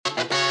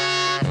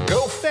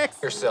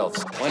fix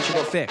yourselves. Why don't you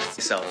go fix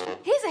Yourselves.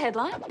 Here's a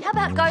headline. How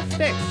about go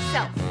fix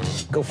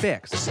yourself? Go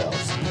fix.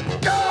 Yourselves.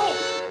 Go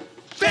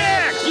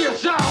fix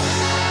yourself!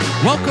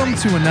 Welcome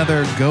to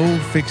another Go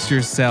Fix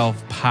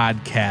Yourself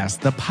podcast,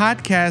 the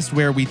podcast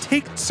where we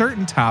take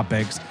certain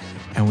topics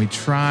and we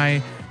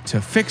try to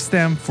fix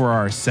them for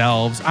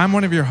ourselves. I'm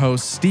one of your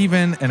hosts,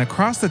 Steven, and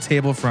across the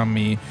table from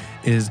me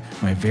is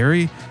my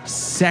very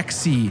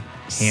sexy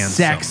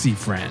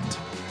friend.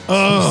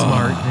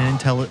 Smart and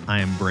intelligent. I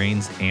am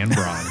brains and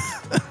brawn.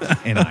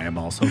 And I am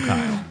also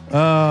Kyle.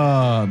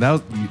 Oh,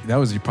 that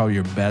was probably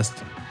your best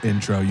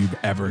intro you've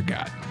ever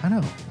got. I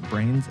know.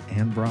 Brains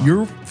and brawn.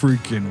 You're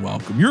freaking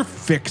welcome. You're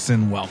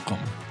fixing welcome.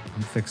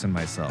 I'm fixing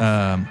myself.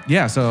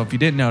 Yeah, so if you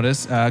didn't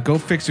notice, Go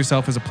Fix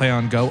Yourself is a play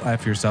on Go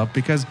F Yourself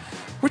because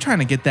we're trying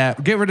to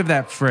get rid of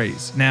that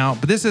phrase. Now,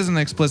 but this is an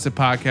explicit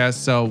podcast,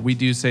 so we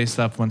do say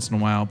stuff once in a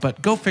while,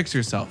 but go fix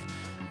yourself.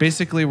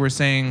 Basically, we're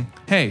saying,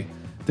 hey,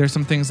 there's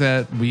some things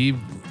that we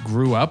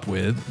grew up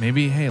with.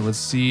 Maybe, hey,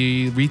 let's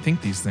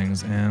rethink these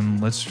things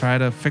and let's try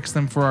to fix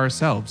them for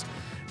ourselves.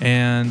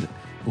 And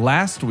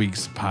last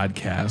week's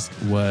podcast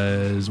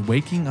was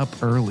waking up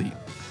early,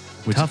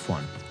 which Tough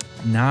one.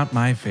 not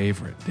my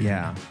favorite. Dude.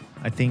 Yeah.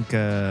 I think,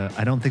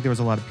 I don't think there was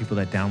a lot of people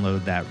that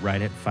downloaded that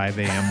right at 5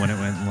 a.m. when it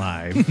went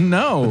live.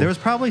 No. But there was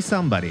probably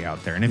somebody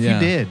out there. And if Yeah.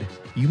 you did,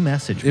 you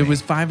messaged me. It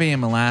was 5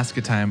 a.m.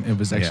 Alaska time. It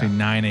was actually Yeah.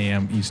 9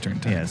 a.m. Eastern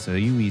time. Yeah, so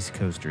you East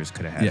Coasters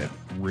could have had Yeah. it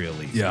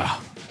really easy. Yeah,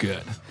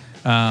 good.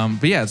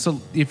 But yeah, so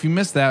if you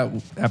missed that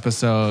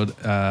episode,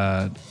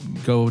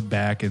 go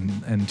back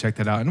and check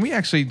that out. And we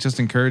actually just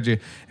encourage you,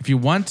 if you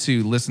want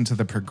to listen to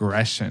the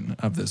progression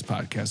of this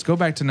podcast, go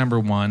back to number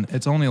 1.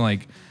 It's only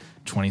like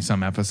 20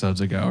 some episodes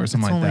ago or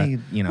something It's like only,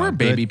 that. you know, We're a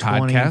baby good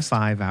podcast.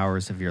 25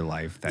 hours of your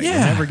life that Yeah.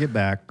 you'll never get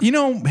back. You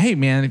know, hey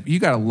man, if you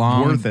got a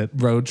long Worth it.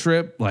 road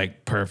trip,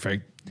 like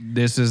perfect.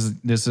 This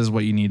is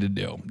what you need to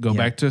do. Go Yeah.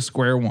 back to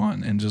square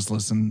one and just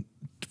listen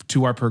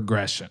to our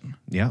progression.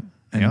 Yep.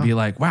 And Yeah. be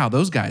like, wow,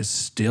 those guys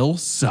still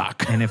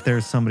suck. And if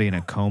there's somebody in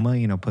a coma,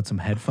 you know, put some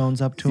headphones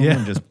up to them Yeah.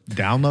 and just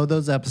download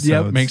those episodes.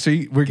 Yep, make sure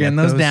we're getting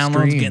Get those downloads,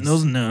 streams. getting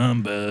those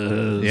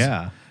numbers.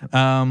 Yeah.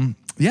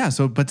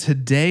 But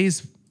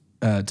today's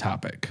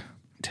topic.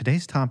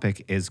 Today's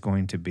topic is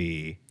going to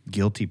be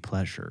guilty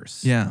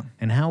pleasures. Yeah.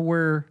 And how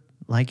we're,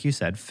 like you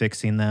said,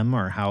 fixing them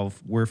or how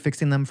we're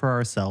fixing them for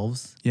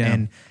ourselves. Yeah.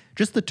 And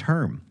just the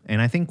term.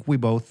 And I think we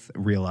both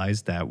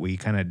realized that we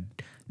kind of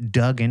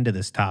dug into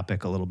this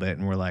topic a little bit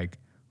and we're like,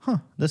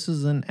 this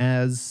isn't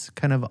as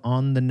kind of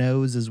on the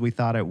nose as we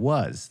thought it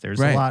was. There's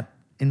Right. a lot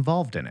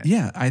involved in it.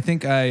 Yeah, I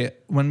think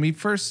when we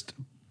first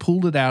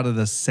pulled it out of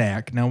the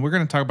sack, now we're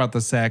going to talk about the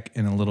sack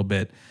in a little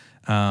bit,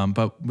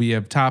 but we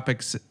have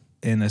topics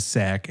in a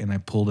sack and I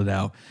pulled it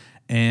out.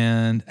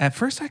 And at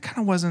first I kind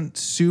of wasn't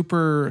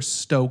super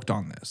stoked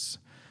on this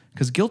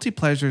because guilty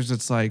pleasures,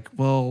 it's like,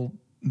 well,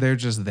 they're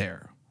just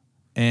there.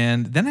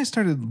 And then I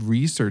started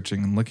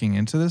researching and looking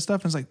into this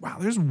stuff. And it's like, wow,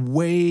 there's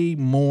way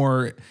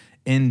more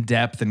in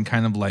depth and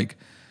kind of like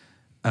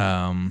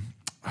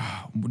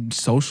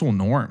social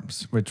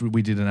norms, which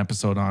we did an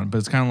episode on. But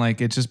it's kind of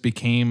like it just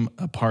became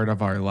a part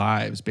of our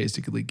lives,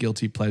 basically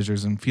guilty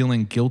pleasures and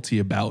feeling guilty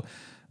about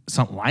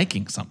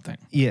liking something.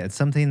 Yeah, it's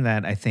something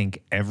that I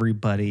think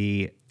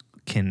everybody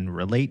can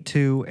relate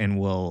to and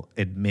will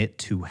admit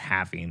to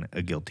having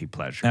a guilty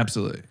pleasure.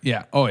 Absolutely.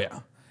 Yeah. Oh, yeah.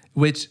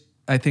 Which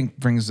I think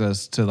brings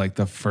us to like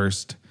the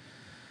first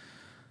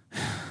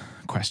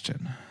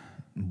question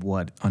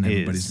What on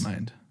everybody's is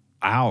mind.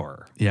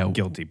 our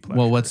guilty pleasure?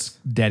 Well, what's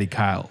Daddy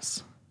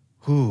Kyle's?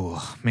 Ooh,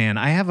 man,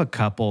 I have a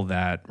couple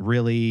that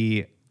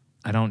really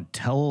I don't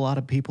tell a lot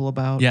of people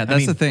about. Yeah, I that's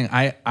mean, the thing.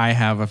 I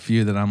have a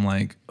few that I'm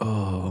like,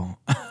 oh.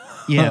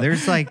 Yeah,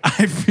 there's like,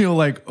 I feel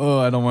like, oh,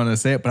 I don't want to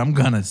say it, but I'm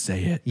going to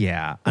say it.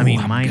 yeah. I mean,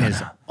 I'm mine is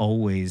gonna.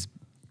 always,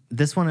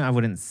 this one I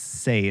wouldn't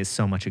say is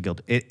so much a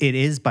guilt. It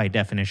is by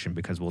definition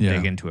because we'll Yeah.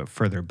 dig into it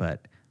further,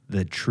 but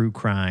the true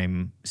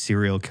crime,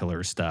 serial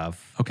killer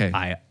stuff. Okay.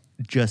 I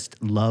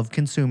just love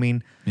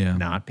consuming, Yeah.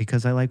 not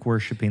because I like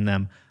worshiping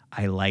them.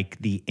 I like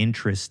the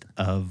interest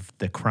of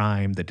the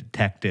crime, the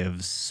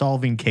detectives,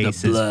 solving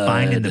cases,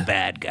 finding the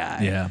bad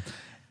guy. Yeah.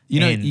 You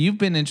know, And- you've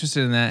been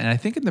interested in that. And I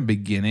think in the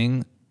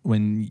beginning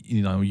when,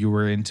 you know, you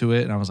were into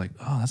it and I was like,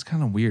 oh, that's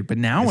kind of weird. But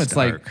now it's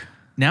like, dark.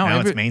 now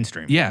it's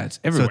mainstream. Yeah, it's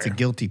everywhere. So it's a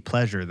guilty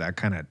pleasure that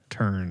kind of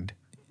turned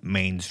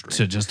mainstream.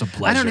 to just a I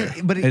pleasure. don't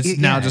know, but it's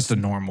now yeah, just a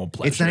normal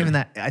pleasure. It's not even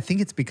that. I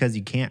think it's because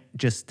you can't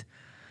just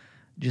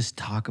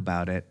talk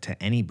about it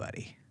to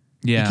anybody.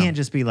 Yeah. You can't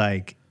just be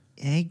like,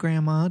 hey,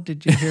 Grandma,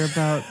 did you hear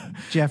about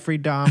Jeffrey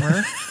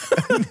Dahmer?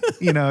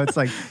 You know, it's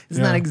like, it's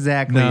not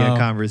exactly No. a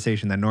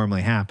conversation that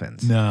normally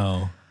happens.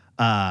 No.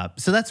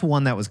 So that's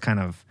one that was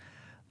kind of,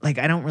 like,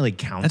 I don't really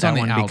count It's that on the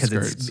one because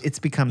outskirts. it's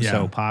become Yeah.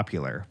 so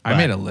popular. I But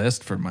made a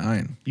list for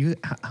mine.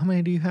 how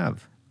many do you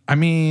have? I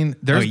mean,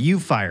 there's You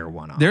fire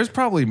one off. there's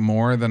probably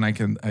more than I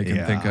can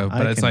Yeah, think of, I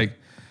but it's can- like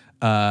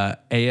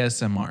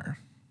ASMR.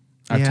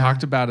 I've Yeah.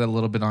 talked about it a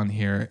little bit on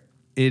here.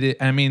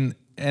 I mean,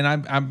 and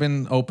I've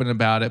been open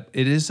about it.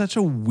 It is such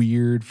a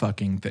weird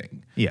fucking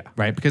thing. Yeah.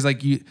 Right? Because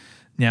like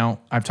Now,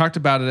 I've talked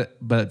about it,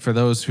 but for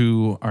those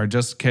who are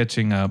just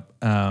catching up,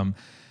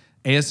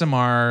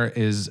 ASMR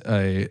is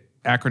a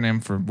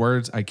acronym for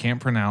words I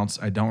can't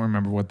pronounce. I don't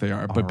remember what they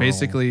are, but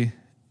basically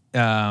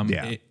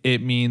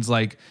it means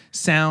like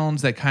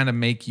sounds that kind of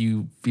make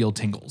you feel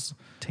tingles.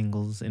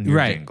 Tingles in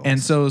your jingles. And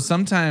so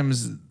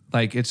sometimes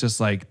like it's just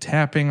like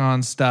tapping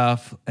on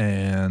stuff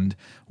and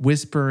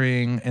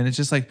whispering, and it's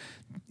just like,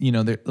 you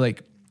know, they're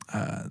like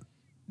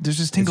there's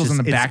just tingles in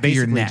the back of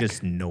your neck. It's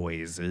just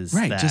noises.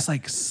 Right, just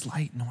like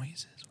slight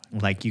noises.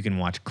 Like you can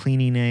watch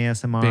cleaning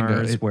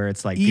ASMRs where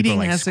it's like eating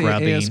people like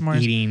scrubbing,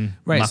 ASMRs. eating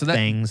right, so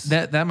things.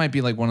 That might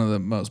be like one of the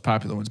most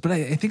popular ones. But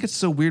I think it's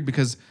so weird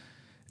because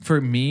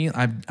for me,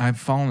 I've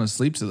fallen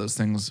asleep to those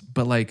things.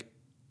 But like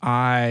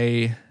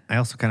I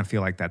also kind of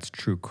feel like that's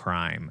true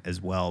crime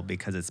as well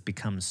because it's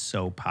become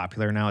so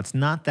popular now. It's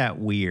not that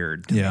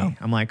weird to me.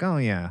 I'm like, oh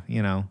yeah,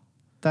 you know,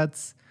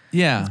 it's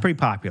pretty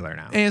popular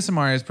now.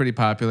 ASMR is pretty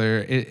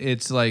popular.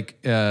 It's like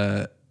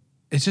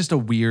it's just a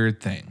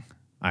weird thing.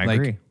 I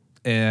agree.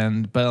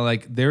 But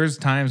like there's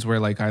times where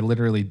like I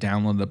literally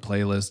downloaded a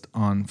playlist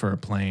on for a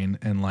plane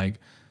and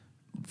like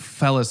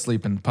fell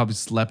asleep and probably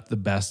slept the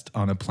best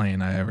on a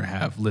plane I ever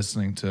have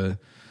listening to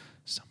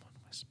someone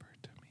whisper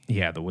to me.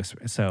 Yeah, the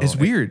whisper. So it's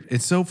weird.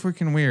 It's so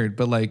freaking weird.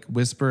 But like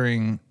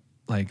whispering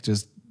like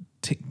just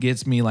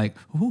gets me like,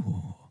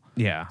 ooh.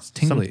 Yeah. It's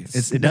tingly.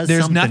 It does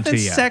there's something nothing to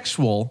you.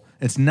 sexual.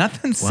 It's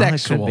nothing Well,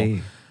 sexual. it could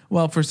be.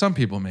 Well, for some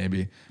people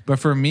maybe. But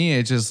for me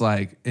it's just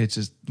like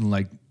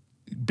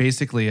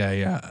basically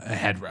a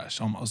head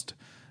rush almost.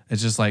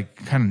 It's just like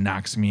kind of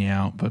knocks me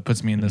out, but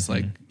puts me in this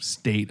like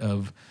state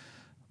of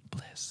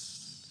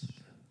bliss.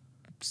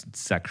 It's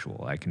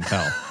sexual, I can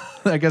tell.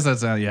 I guess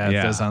that's it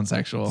does sound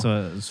sexual.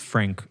 So it was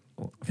Frank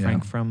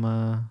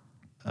from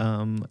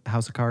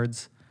House of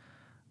Cards.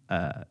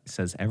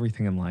 Says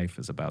everything in life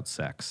is about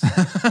sex.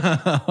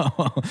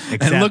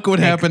 And look what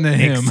happened to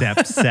him.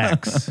 Except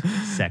sex.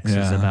 Sex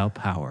is about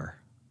power.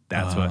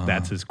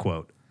 That's his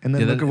quote. And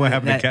then look at what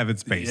happened to Kevin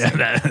Spacey.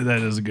 Yeah,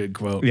 that is a good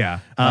quote. Yeah.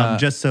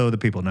 Just so the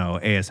people know,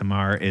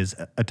 ASMR is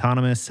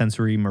autonomous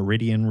sensory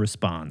meridian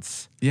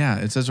response. Yeah,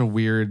 it's such a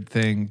weird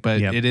thing, but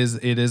it is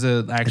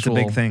an actual. It's a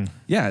big thing.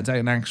 Yeah, it's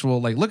an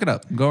actual like look it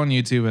up. Go on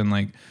YouTube and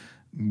like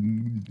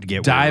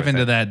dive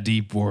into that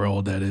deep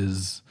world that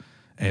is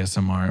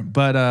ASMR.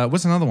 But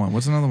what's another one?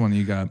 What's another one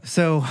you got?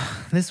 So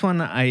this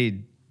one I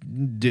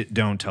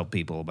don't tell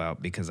people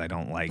about because I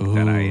don't like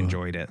that I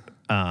enjoyed it.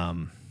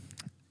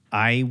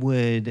 I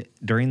would,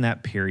 during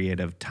that period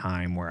of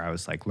time where I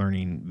was like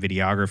learning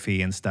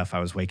videography and stuff,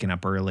 I was waking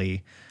up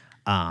early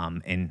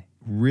and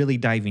really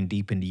diving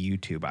deep into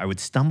YouTube. I would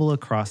stumble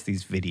across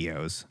these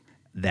videos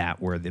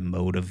that were the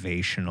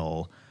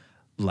motivational,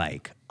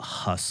 like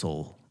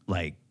hustle,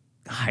 like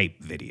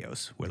hype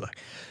videos where like,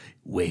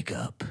 wake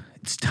up,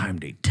 it's time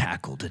to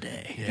tackle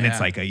today. Yeah. And it's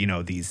like,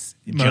 these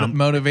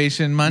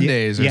Motivation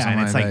Mondays or something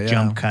and it's like like that,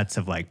 jump cuts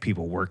of like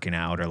people working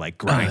out or like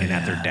grinding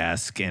at their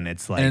desk. And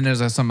it's like. And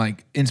there's some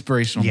like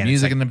inspirational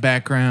music like, in the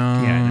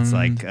background. Yeah, and it's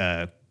like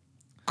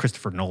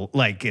Christopher Nolan,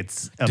 like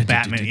it's a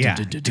Batman. Yeah.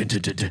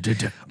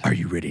 Are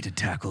you ready to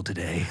tackle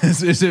today?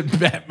 Is it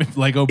Batman?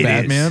 Like,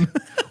 Batman?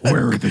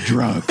 Where are the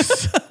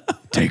drugs?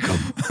 Take them.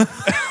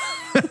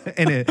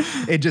 And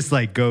it just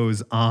like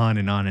goes on,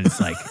 and it's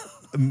like,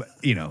 where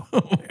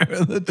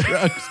are the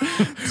drugs?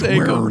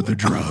 Where are the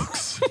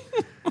drugs?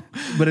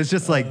 But it's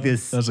just like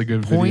this. That's a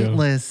good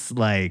pointless. Video.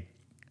 Like,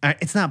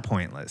 it's not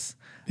pointless,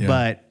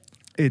 but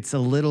it's a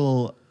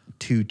little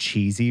too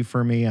cheesy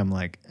for me. I'm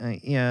like,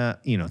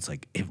 it's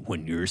like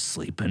when you're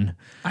sleeping,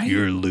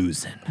 you're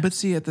losing. But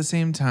see, at the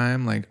same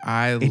time, like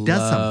it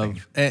does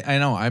something. I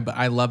know. I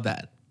love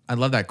that. I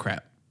love that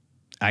crap.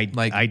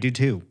 I do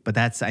too. But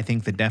that's, I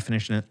think, the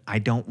definition of, I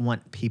don't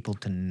want people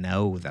to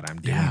know that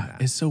I'm doing that.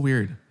 It's so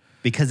weird.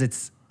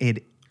 Because I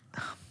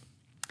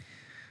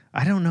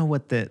don't know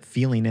what the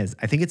feeling is.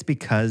 I think it's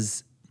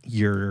because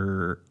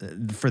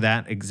for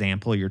that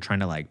example, you're trying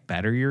to like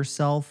better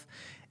yourself,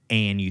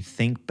 and you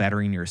think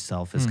bettering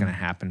yourself is going to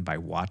happen by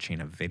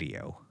watching a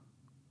video.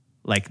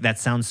 Like that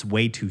sounds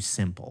way too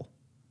simple.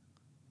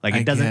 Like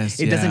it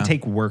doesn't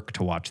take work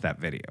to watch that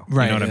video.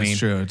 Right. You know what I mean? It's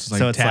true. It's like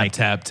so it's tap, like,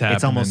 tap, tap.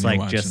 It's almost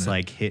like just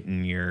like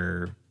hitting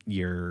your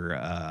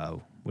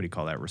what do you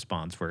call that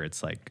response where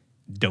it's like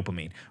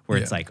dopamine, where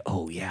it's like,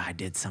 oh yeah, I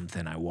did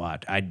something, I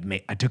watched, I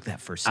took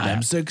that first step.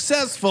 I'm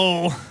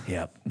successful.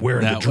 Yep. Where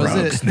are the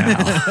drugs now?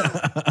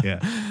 Yeah.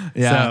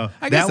 So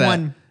that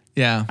one,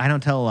 yeah, I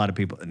don't tell a lot of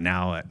people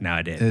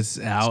nowadays. It's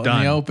out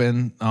in the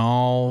open.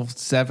 All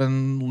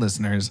 7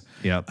 listeners.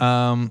 Yep.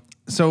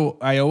 So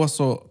I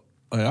also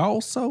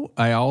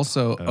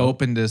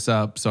opened this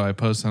up. So I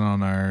posted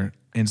on our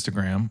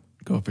Instagram,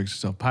 Go Fix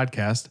Yourself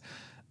Podcast,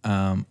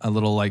 a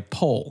little like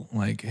poll,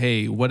 like,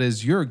 hey, what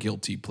is your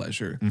guilty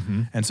pleasure?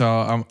 Mm-hmm. And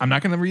so I'm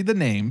not going to read the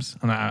names.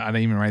 I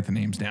didn't even write the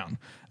names down.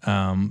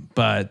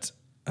 But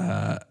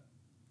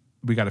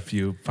we got a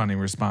few funny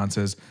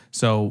responses.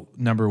 So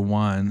number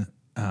 1,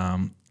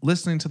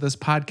 listening to this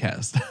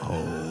podcast.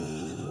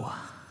 Oh,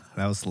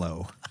 that was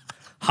low.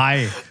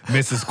 Hi,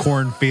 Mrs.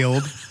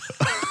 Cornfield.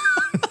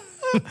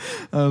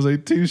 I was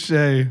like, touche.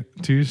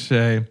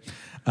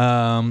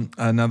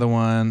 Another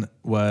one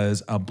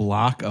was a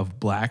block of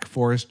Black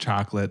Forest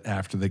chocolate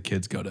after the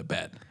kids go to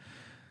bed.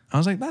 I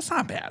was like, that's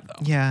not bad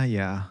though.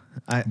 Yeah.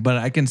 But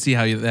I can see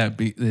how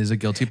is a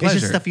guilty pleasure.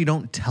 It's just stuff you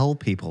don't tell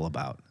people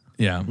about.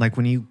 Yeah. Like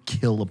when you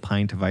kill a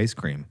pint of ice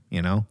cream,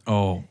 you know?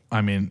 Oh,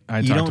 I mean, I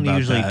You talked don't about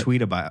usually that.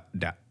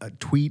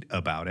 tweet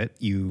about it.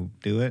 You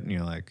do it and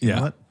you're like, you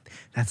know what?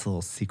 That's a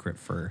little secret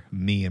for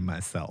me and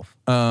myself.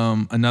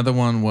 Another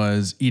one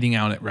was eating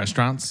out at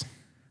restaurants.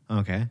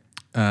 Okay.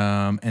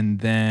 And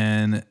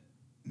then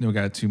we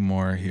got two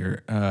more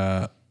here.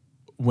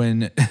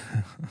 When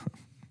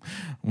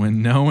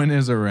when no one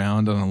is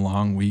around on a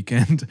long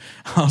weekend,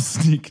 I'll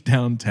sneak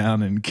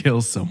downtown and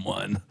kill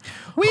someone.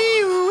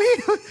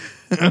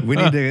 We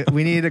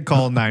need to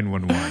call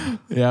 911.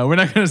 Yeah, we're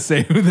not gonna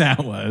say who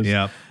that was.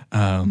 Yep.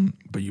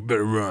 But you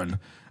better run.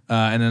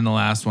 And then the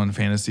last one,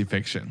 fantasy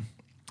fiction,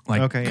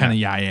 like Okay, kind of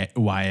yeah.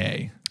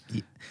 YA.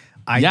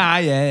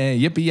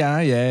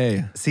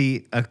 Yippee-yi-yay.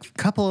 See, a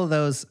couple of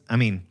those, I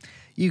mean,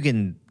 you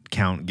can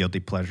count guilty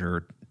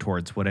pleasure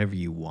towards whatever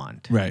you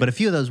want. Right. But a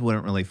few of those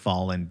wouldn't really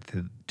fall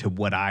into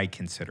what I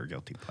consider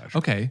guilty pleasure.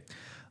 Okay,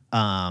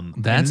 And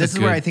That's this a is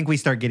where good- I think we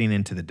start getting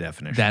into the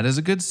definition. that is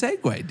a good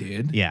segue,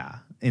 dude. Yeah.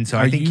 And so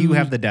Are I think you you-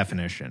 have the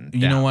definition.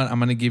 You know down. what? I'm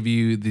going to give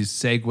you the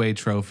segue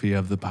trophy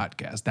of the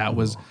podcast. That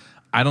was,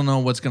 I don't know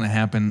what's going to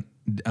happen.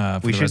 For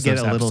We the should rest get of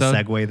a this little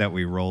episode. segue that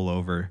we roll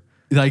over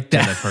like to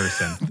the that.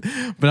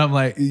 person. But I'm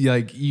like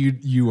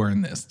you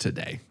earned this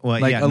today.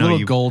 Well, like yeah, a no, little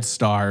you- gold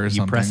star or You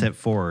something. press it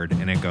forward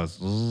and it goes,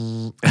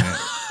 and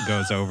it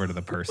goes over to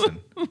the person.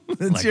 It's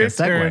like your a segue.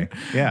 turn.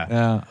 Yeah.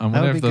 Yeah. I That wonder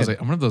would if be those. good.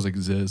 I wonder if those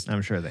exist.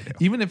 I'm sure they do.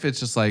 Even if it's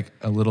just like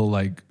a little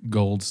like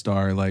gold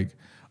star, like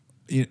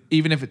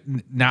even if it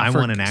not I for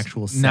want an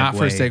actual not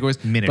for Segway segues,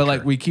 but miniature.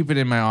 like we keep it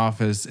in my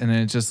office, and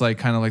it's just like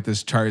kind of like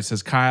this chart. It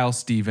says Kyle,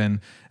 Steven,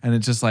 and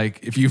it's just like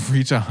if you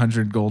reach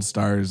 100 gold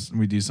stars,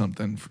 we do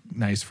something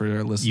nice for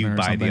our listener. You or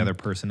buy something. the other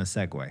person a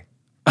Segway.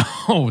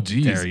 Oh,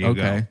 geez. There you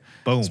okay.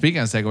 go. Boom.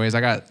 Speaking of segues, I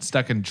got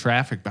stuck in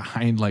traffic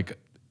behind like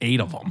 8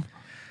 of them.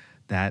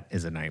 That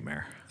is a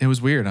nightmare. It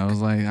was weird. I was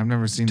like, I've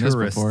never seen this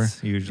Tourists, before.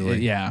 usually.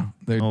 Yeah.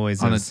 They're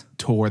Always on is. a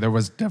tour. There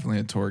was definitely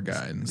a tour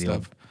guide and The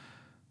stuff.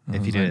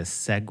 If you did a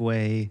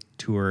Segway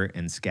tour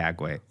in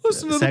Skagway.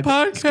 Listen to the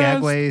podcast.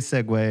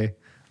 Segway.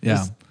 Yeah.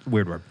 It's a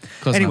weird word.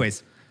 Close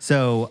Anyways,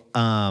 so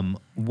The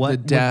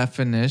what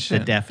definition.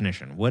 the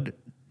definition. What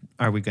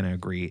are we going to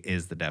agree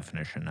is the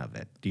definition of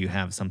it? Do you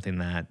have something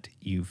that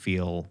you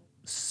feel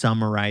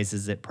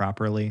summarizes it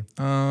properly?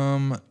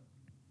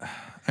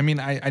 I mean,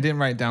 I didn't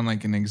write down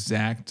like an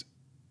exact,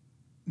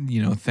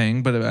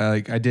 thing, but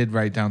I did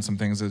write down some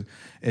things.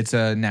 It's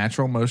a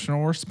natural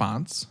emotional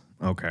response.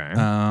 Okay.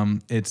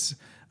 It's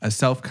a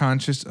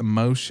self-conscious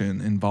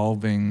emotion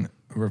involving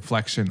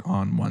reflection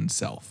on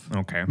oneself.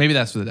 Okay. Maybe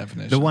that's the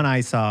definition. The one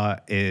I saw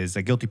is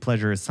a guilty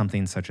pleasure is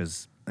something such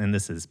as, and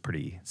this is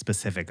pretty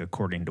specific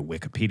according to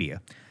Wikipedia,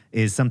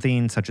 is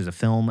something such as a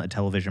film, a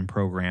television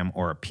program,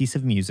 or a piece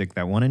of music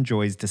that one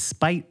enjoys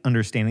despite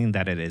understanding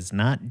that it is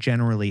not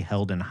generally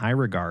held in high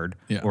regard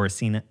Yeah. or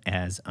seen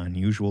as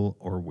unusual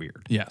or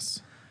weird.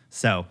 Yes.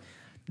 So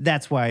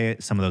that's why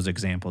some of those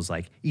examples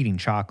like eating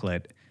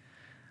chocolate,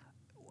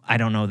 I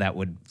don't know that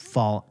would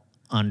fall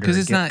under. Because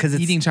it's not because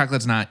eating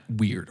chocolate's not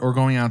weird, or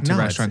going out to No,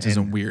 it's- restaurants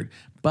isn't weird.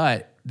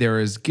 But there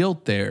is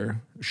guilt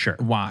there. Sure.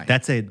 Why?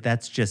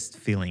 That's just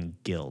feeling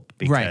guilt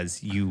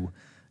because you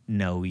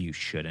know you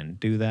shouldn't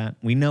do that.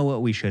 We know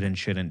what we should and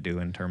shouldn't do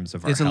in terms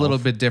of our It's a little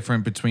health. bit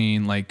different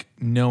between like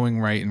knowing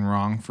right and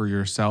wrong for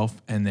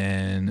yourself, and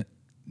then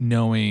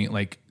knowing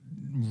like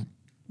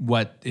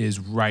what is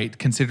right,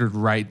 considered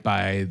right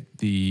by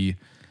the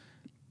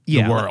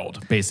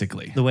world,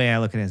 basically. The way I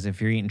look at it is if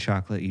you're eating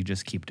chocolate, you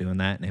just keep doing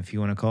that. And if you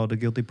want to call it a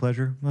guilty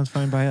pleasure, that's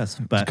fine by us.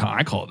 But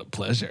I call it a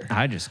pleasure.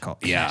 I just call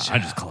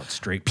it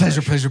straight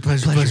Pleasure.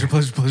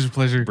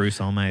 pleasure.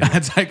 Bruce Almighty.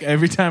 That's like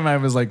every time I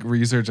was like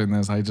researching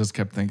this, I just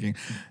kept thinking,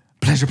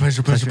 pleasure.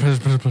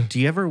 Do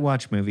you ever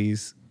watch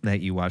movies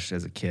that you watched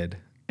as a kid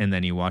and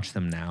then you watch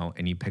them now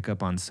and you pick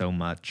up on so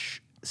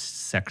much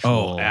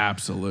sexual Oh,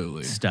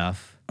 absolutely.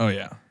 stuff Oh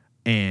yeah.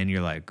 and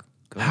you're like,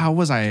 How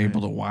was I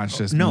able to watch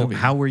this no, movie?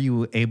 how were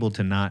you able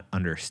to not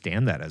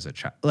understand that as a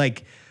child?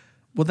 Like,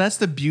 Well, that's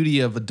the beauty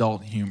of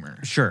adult humor.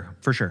 sure,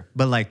 for sure.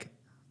 But like,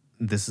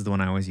 this is the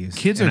one I always use.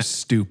 Kids And are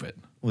stupid.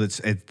 well,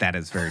 that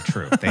is very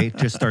true. They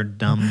just are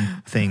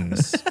dumb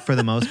things for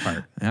the most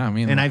part. Yeah, I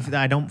mean, and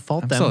I don't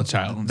fault I'm them. still a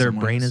child in Their some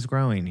brain ways. is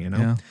growing,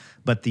 Yeah.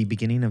 But the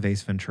beginning of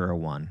Ace Ventura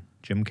 1,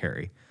 Jim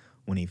Carrey,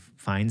 when he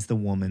finds the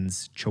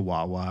woman's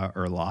chihuahua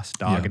or lost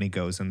dog Yeah. and he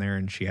goes in there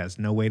and she has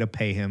no way to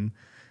pay him.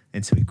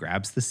 And so he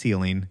grabs the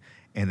ceiling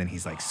and then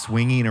he's like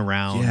swinging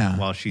around Yeah.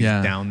 while she's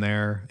Yeah. down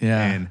there.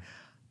 Yeah. And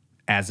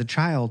as a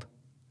child,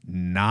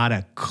 not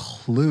a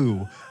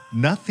clue.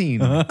 Nothing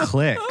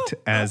clicked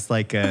as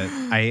like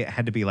I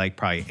had to be like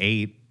probably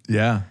 8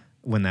 Yeah.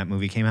 when that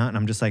movie came out. And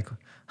I'm just like,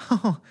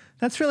 oh,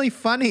 that's really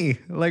funny.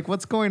 Like,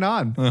 what's going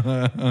on?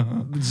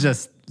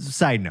 Just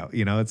side note,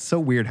 it's so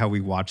weird how we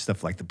watch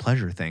stuff like the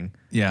pleasure thing.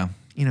 Yeah.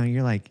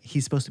 you're like,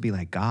 he's supposed to be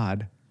like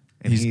God.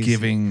 And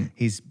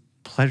he's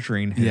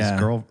pleasuring his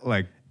girl,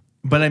 like,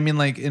 But I mean,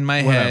 like in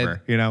my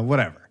whatever, head,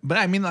 whatever. But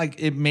I mean, like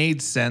it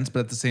made sense, but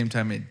at the same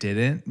time, it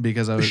didn't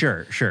because I was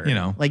Sure.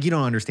 like you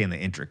don't understand the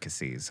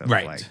intricacies of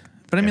right. like.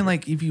 But I mean,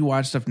 like if you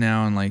watch stuff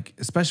now and like,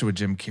 especially with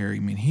Jim Carrey, I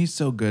mean, he's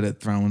so good at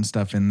throwing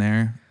stuff in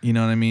there. You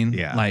know what I mean?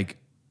 Yeah. Like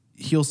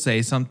he'll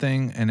say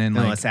something and then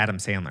No, like it's Adam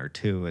Sandler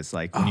too. It's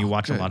like when you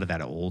watch a good. lot of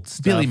that old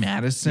stuff. Billy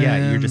Madison.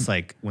 Yeah, you're just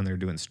like when they're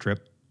doing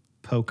strip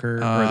poker or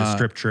the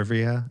strip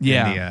trivia.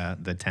 Yeah.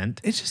 In the tent.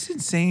 It's just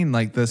insane,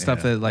 like the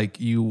stuff that like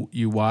you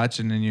watch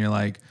and then you're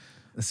like,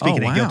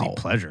 Speaking oh, of guilty wow.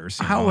 pleasures,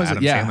 How was it?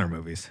 Adam Yeah. Sandler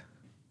movies.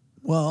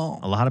 well,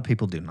 A lot of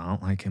people do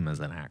not like him as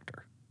an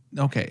actor.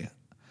 okay,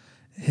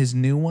 his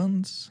new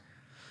ones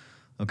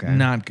Okay.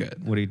 not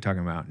good. What are you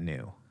talking about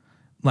new?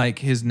 Like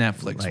his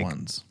Netflix Like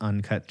ones.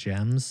 Uncut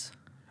Gems?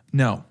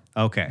 No,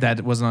 Okay.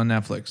 that wasn't on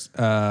Netflix.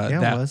 yeah,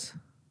 that it was.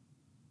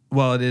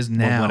 Well, it is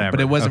now, whatever.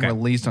 but it wasn't Okay.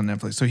 released on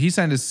Netflix. So he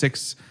signed a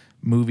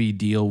 6-movie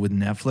deal with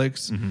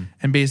Netflix, Mm-hmm.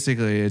 and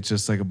basically it's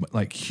just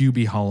like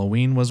Hubie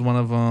Halloween was one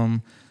of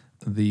them.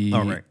 The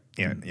Oh, right.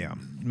 Yeah.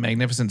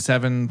 Magnificent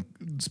Seven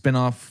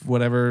spinoff,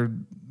 whatever,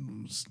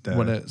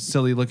 what a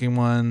silly looking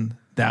one.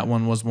 That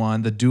one was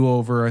one. The Do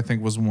Over, I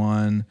think, was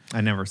one.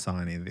 I never saw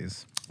any of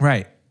these.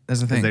 Right.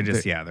 That's the thing. They're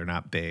just, they're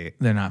not big.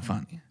 They're not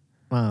funny.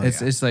 Well,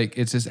 It's yeah. it's like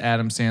it's just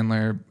Adam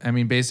Sandler. I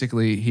mean,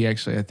 basically, I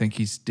think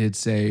he did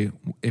say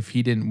if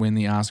he didn't win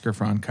the Oscar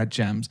for Uncut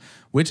Gems,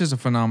 which is a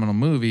phenomenal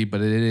movie, but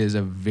it is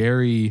a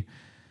very.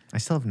 I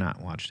still have not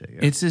watched it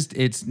yet. It's just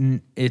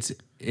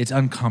it's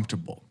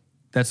uncomfortable.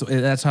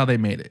 That's how they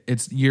made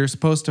it. You're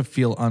supposed to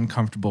feel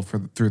uncomfortable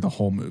through the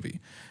whole movie,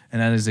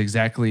 and that is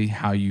exactly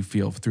how you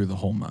feel through the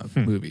whole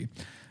movie.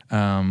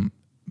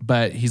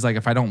 But he's like,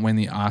 if I don't win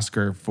the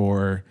Oscar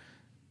for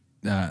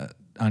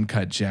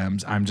Uncut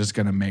Gems, I'm just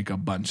gonna make a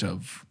bunch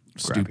of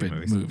stupid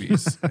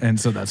movies. And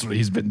so that's what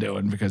he's been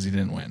doing because he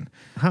didn't win.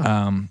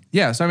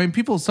 Yeah, so I mean,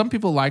 some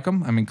people like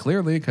them. I mean,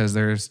 clearly because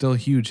they're still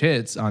huge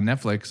hits on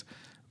Netflix.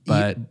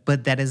 But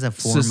that is a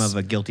form of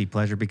a guilty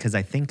pleasure because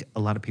I think a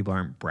lot of people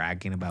aren't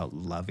bragging about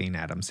loving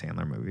Adam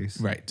Sandler movies.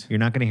 Right. You're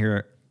not going to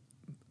hear,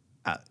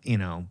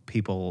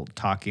 people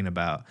talking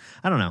about,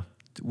 I don't know,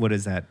 what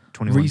is that?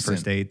 21 recent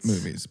First Dates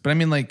movies. But I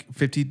mean, like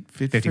 50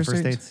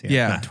 First Dates?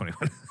 Yeah. Not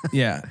 21.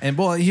 Yeah. And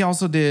well, he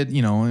also did,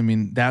 I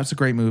mean, that's a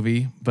great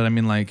movie, but I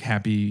mean, like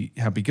Happy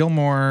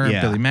Gilmore,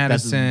 Yeah, Billy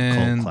that's a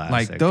Madison, cult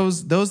like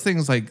classic. those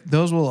things, like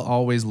those will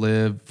always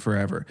live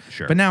forever.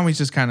 Sure. But now he's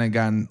just kind of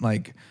gotten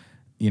like,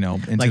 into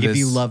Like if this,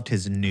 you loved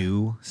his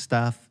new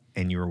stuff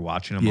and you were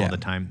watching him Yeah. all the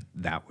time,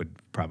 that would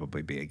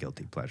probably be a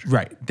guilty pleasure.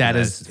 right. That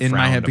is in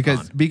my head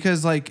frowned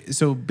because like,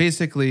 so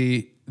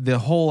basically the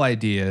whole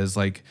idea is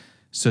like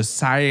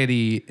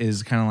society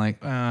is kind of like,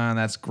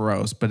 that's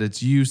gross, but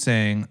it's you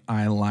saying,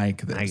 I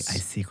like I this.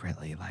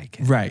 secretly like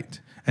it. Right.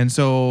 And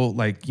so,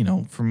 like,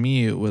 for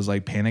me, it was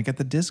like Panic at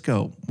the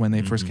Disco when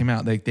they first came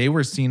out. Like, they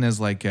were seen as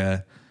like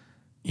a,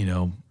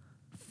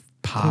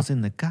 pop.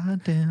 Closing the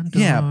goddamn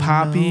door. Yeah,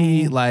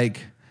 poppy,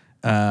 like,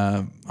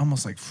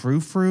 almost like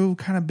frou-frou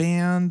kind of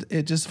band.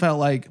 It just felt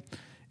like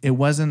it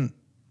wasn't.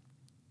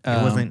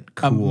 It wasn't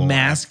a cool.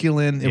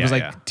 masculine. It Yeah, was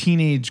like yeah.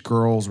 teenage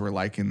girls were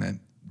like in that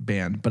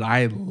band, but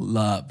I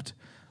loved.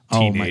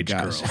 Oh my Teenage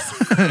gosh!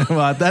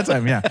 Well, at that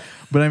time, yeah,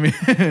 but I mean,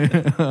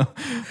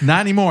 not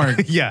anymore.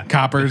 Yeah.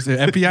 coppers,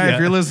 FBI, if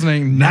you're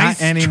listening,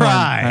 Nice not anymore.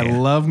 try. I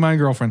love my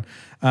girlfriend,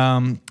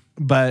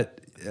 but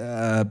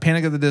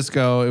Panic at the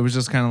Disco. It was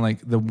just kind of like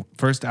the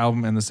first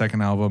album and the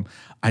second album.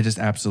 I just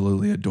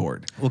absolutely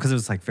adored. Well, because it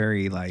was like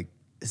very like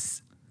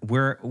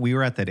we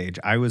were at that age.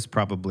 I was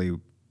probably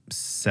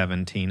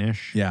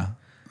 17-ish. Yeah,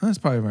 that's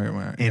probably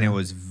right. And it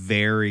was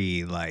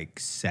very like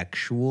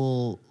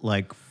sexual,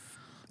 like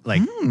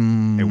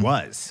it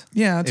was.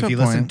 Yeah, that's if a you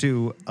point. listen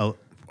to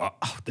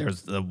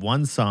there's the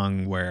one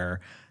song where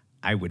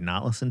I would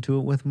not listen to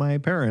it with my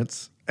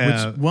parents.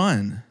 Which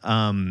one?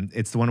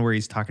 It's the one where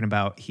he's talking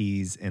about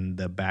he's in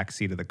the back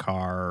seat of the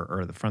car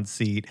or the front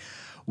seat,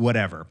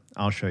 whatever.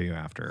 I'll show you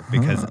after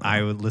because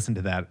I would listen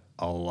to that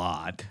a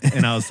lot,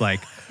 and I was like,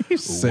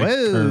 Sick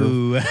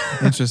 "Whoa!"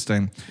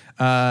 Interesting.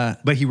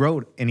 But he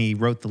wrote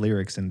the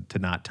lyrics and to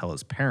not tell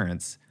his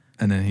parents.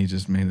 And then he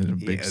just made it a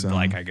big song.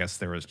 Like I guess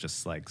there was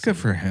just like Good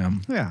for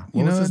him. Yeah.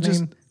 What was his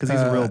name? Because he's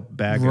a real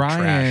bag of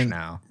trash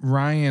now.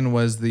 Ryan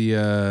was the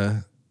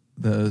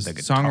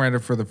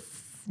songwriter for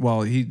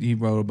he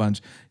wrote a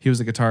bunch. He was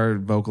a guitar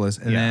vocalist,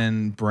 and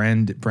then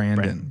Brandon.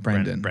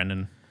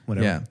 Brendan.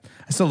 Whatever. Yeah,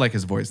 I still like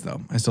his voice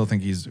though. I still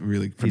think he's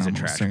really He's a phenomenal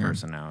trash singer.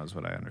 person now, is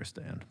what I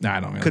understand.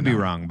 I don't really Could be know.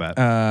 wrong, but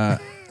I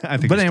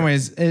think. But he's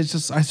anyways, it's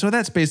just so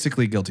that's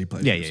basically guilty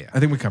pleasures. Yeah. I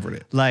think we covered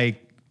it.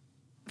 like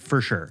for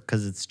sure,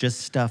 because it's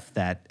just stuff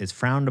that is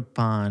frowned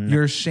upon.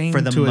 You're ashamed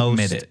for the to most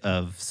admit it.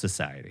 of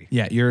society.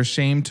 Yeah, you're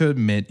ashamed to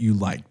admit you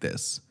like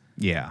this.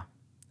 Yeah.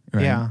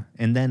 Right. Yeah.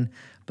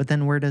 But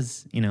then where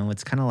does,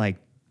 it's kind of like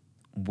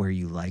where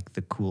you like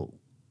the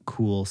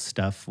cool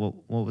stuff. What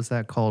was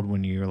that called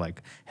when you're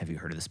like, have you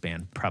heard of this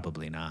band?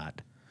 Probably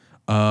not.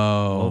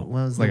 Oh, What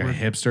was the like a word?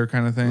 hipster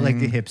kind of thing. Like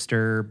the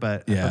hipster,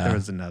 but I thought Yeah. there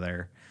was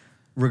another.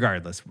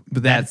 Regardless,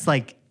 But that's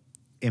like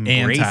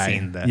embracing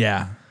anti. the.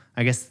 Yeah.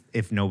 I guess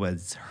if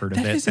nobody's heard of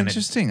That it, is then it-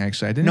 interesting,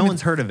 actually. I didn't. no even-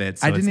 one's heard of it.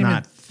 So I didn't it's even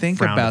not think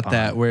frowned about upon.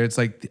 that, where it's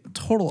like the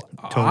total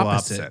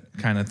opposite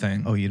kind of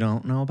thing. Oh, you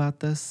don't know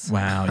about this?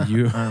 Wow,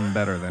 you. I'm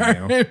better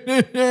than you.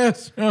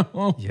 Yes. Yeah.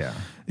 You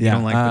Yeah,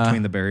 don't like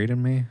Between the Buried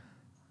and Me?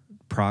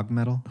 Prog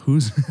metal?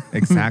 Who's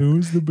Exactly.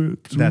 Who's the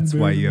bit? That's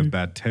why you have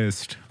bad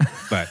taste.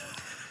 But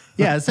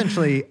yeah,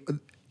 essentially,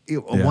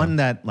 one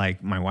that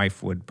like my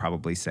wife would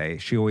probably say,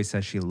 she always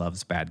says she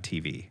loves bad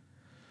TV.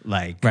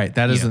 Like, Right,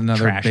 that is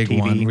another trash big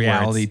one, where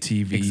reality it's-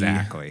 TV.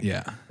 Exactly.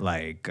 Yeah.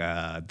 Like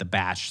The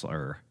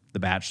Bachelor, The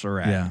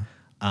Bachelorette.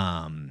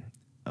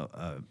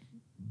 Yeah.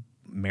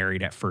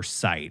 Married at First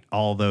Sight,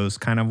 all those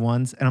kind of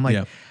ones. And I'm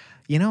like,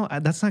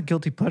 Yep. that's not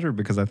guilty pleasure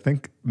because I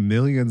think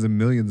millions and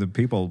millions of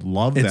people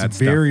love It's that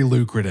very stuff.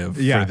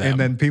 lucrative. Yeah, for them. and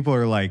then people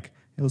are like,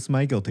 it was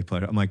my guilty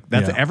pleasure. I'm like,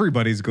 that's Yeah.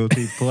 everybody's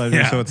guilty pleasure,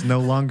 Yeah. so it's no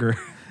longer.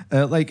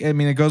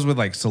 it goes with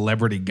like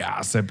celebrity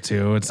gossip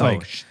too. It's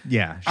like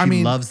yeah, she I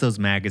mean- loves those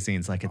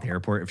magazines. Like at the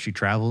airport, if she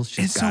travels,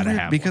 she's it's so got to weird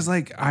have because one.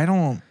 like I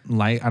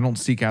don't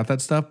seek out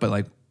that stuff, but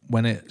like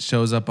when it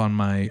shows up on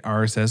my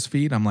RSS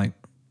feed, I'm like,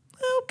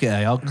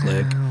 okay, I'll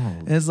click.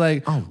 And it's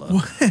like,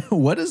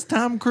 what does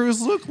Tom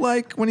Cruise look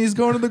like when he's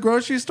going to the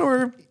grocery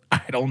store?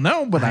 I don't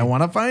know, but I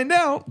want to find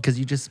out. Because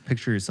you just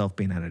picture yourself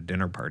being at a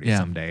dinner party Yeah.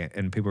 someday,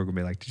 and people are gonna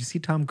be like, "Did you see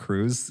Tom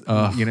Cruise?"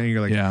 Ugh,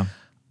 You're like, yeah.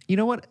 You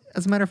know what?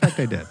 As a matter of fact,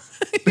 I did.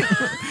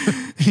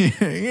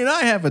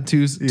 I have a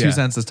two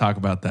cents to talk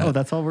about that. Oh,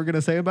 that's all we're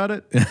gonna say about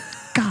it.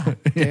 God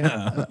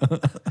damn.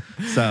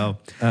 So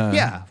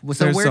yeah.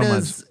 So there's where so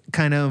does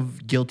kind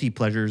of guilty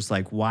pleasures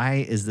like?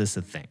 Why is this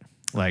a thing?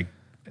 Like,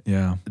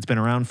 yeah. it's been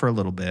around for a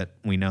little bit.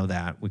 We know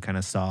that. We kind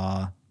of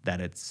saw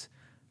that it's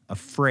a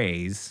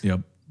phrase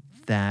Yep.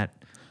 that.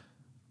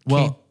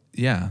 Well,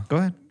 yeah. Go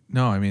ahead.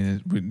 No, I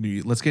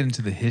mean, let's get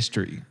into the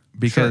history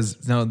because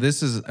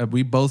this is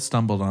we both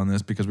stumbled on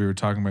this because we were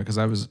talking about because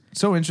I was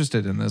so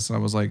interested in this. And I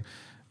was like,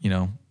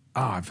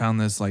 I found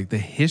this like the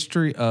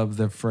history of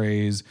the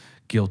phrase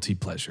guilty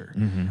pleasure,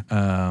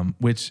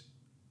 which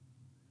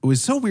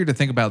was so weird to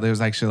think about. There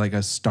was actually like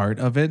a start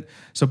of it.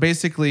 So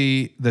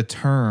basically, the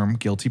term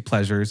guilty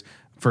pleasures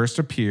first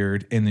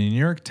appeared in the New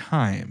York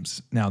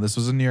Times. Now, this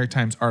was a New York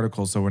Times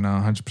article, so we're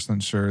not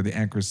 100% sure the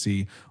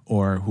accuracy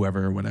or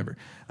whoever or whatever.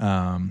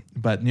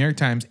 But New York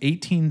Times,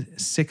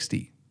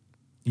 1860,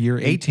 year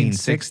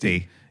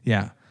 1860.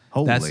 Yeah.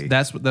 Holy.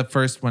 That's the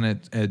first when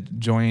it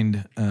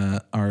joined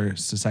our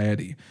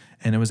society.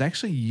 And it was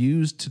actually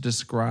used to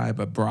describe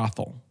a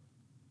brothel.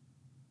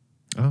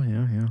 Oh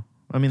yeah.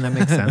 I mean, that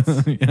makes sense.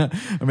 Yeah,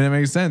 I mean it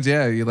makes sense.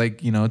 Yeah, you like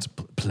it's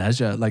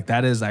pleasure. Like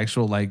that is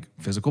actual like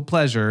physical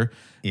pleasure,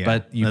 Yeah.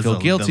 but you That's feel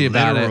guilty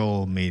about it.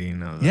 Literal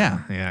meaning of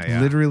Yeah, yeah.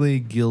 literally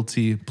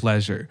guilty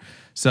pleasure.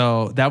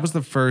 So that was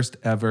the first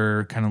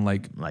ever kind of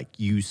like Like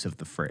use of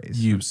the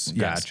phrase. use.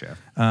 Yes. Gotcha.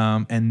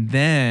 And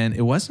then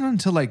it wasn't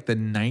until like the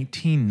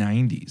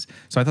 1990s.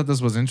 So I thought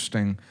this was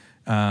interesting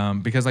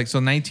because like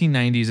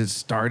 1990s it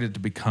started to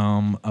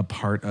become a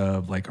part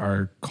of like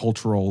our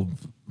cultural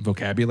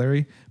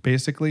vocabulary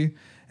basically.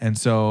 And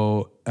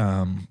so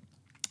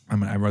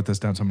I wrote this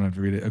down, so I'm gonna have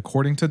to read it.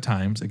 According to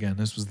Times, again,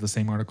 this was the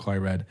same article I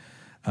read.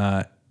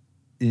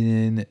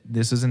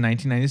 This is in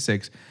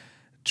 1996.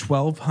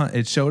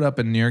 It showed up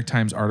in New York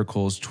Times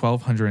articles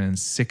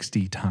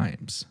 1,260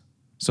 times.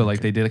 So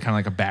like they did a kind of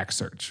like a back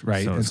search,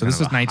 right? So And it's so this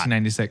kind is of a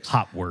 1996.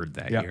 Hot word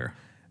that Yeah. year.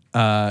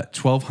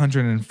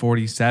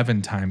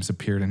 1,247 times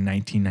appeared in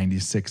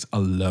 1996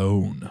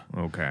 alone.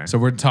 Okay. So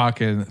we're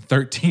talking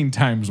 13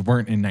 times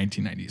weren't in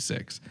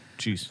 1996.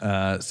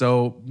 Jeez.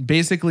 So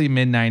basically,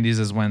 mid 90s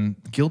is when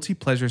guilty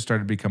pleasure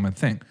started to become a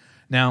thing.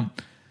 Now,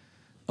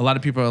 a lot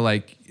of people are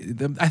like,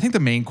 I think the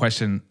main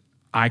question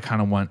I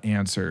kind of want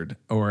answered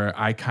or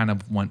I kind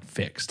of want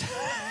fixed.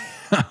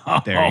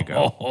 There you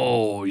go.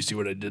 Oh, you see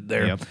what I did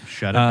there? Yep.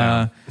 Shut it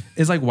down.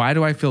 Is like, why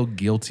do I feel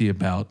guilty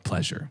about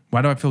pleasure?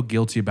 Why do I feel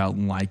guilty about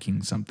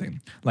liking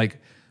something?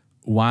 Like,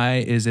 why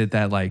is it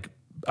that like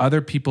other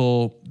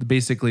people,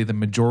 basically the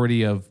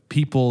majority of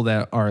people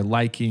that are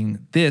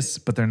liking this,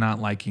 but they're not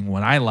liking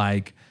what I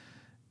like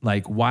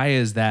why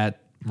is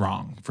that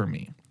wrong for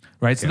me?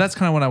 Right. So that's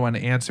kind of what I want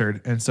to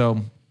answer. And so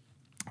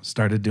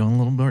started doing a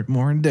little bit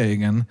more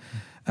digging.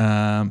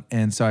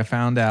 And so I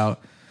found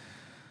out,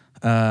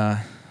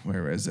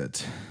 where is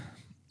it?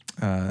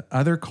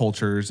 Other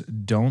cultures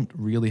don't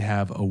really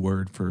have a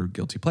word for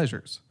guilty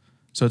pleasures.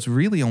 So it's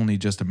really only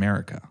just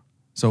America.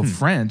 So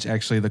French,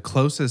 actually, the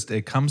closest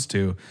it comes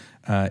to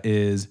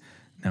is,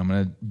 now I'm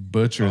going to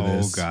butcher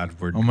this. Oh, God,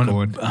 we're I'm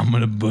going.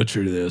 gonna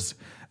butcher this.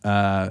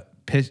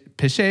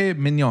 Péché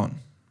mignon,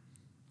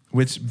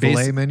 which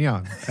Filet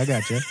mignon. I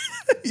got you.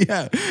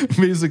 yeah,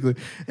 basically.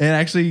 It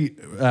actually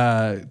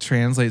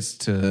translates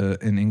to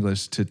in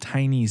English to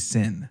tiny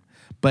sin,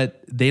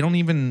 but they don't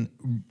even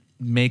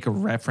make a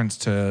reference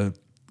to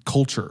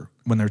culture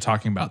when they're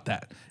talking about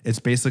that. It's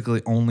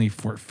basically only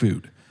for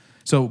food.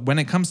 So when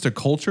it comes to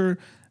culture,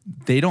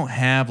 they don't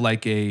have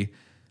like a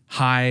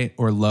high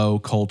or low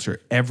culture.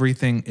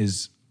 Everything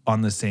is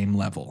on the same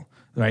level,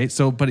 right?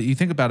 So, but you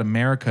think about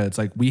America, it's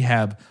like we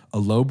have a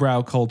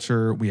lowbrow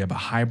culture, we have a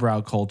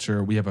highbrow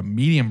culture, we have a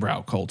medium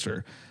brow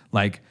culture.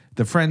 Like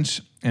the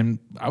French, and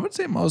I would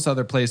say most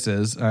other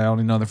places, I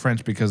only know the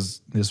French because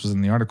this was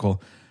in the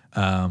article,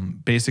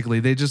 basically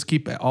they just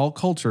keep all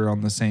culture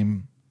on the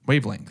same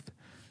wavelength.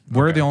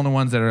 We're the only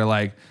ones that are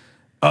like,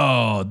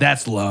 oh,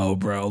 that's low,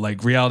 bro.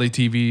 Like reality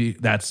TV,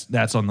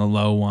 that's on the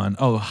low one.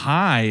 Oh,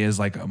 high is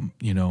like,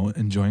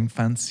 enjoying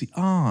fancy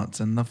arts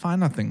and the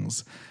finer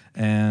things.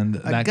 And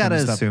that I gotta kind of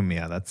stuff.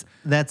 assume,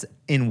 that's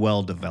in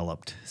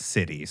well-developed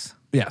cities.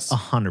 Yes.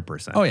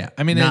 100%. Oh, yeah.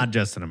 I mean, not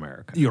just in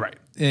America. You're right.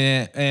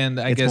 And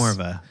I guess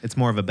It's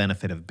more of a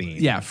benefit of being.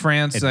 yeah,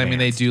 France, I mean,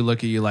 they advanced. do look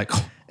at you like,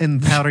 oh. In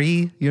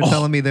Paris, you're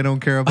telling me they don't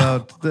care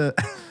about the.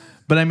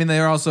 But I mean,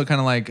 they're also kind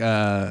of like,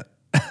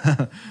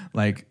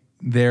 like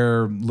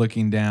they're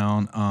looking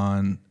down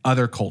on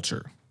other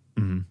culture,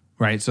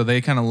 right? So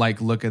they kind of like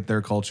look at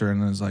their culture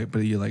and it's like, but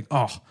you're like,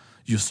 oh,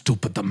 you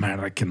stupid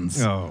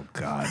Americans. Oh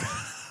God.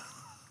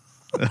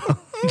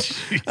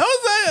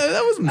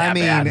 That wasn't that I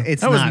mean, bad.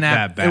 it's that wasn't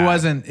not that bad.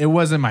 It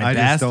wasn't my I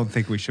best. just don't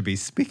think we should be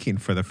speaking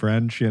for the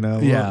French. Yeah,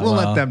 we'll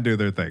well. let them do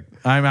their thing.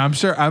 I'm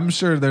sure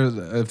if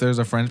there's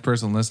a French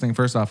person listening,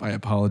 first off, I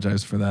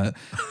apologize for that.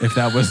 If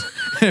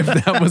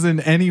that was in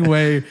any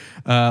way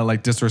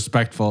like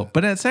disrespectful.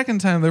 But at second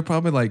time, they're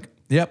probably like,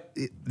 yep,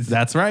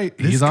 that's right.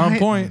 He's on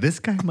point. This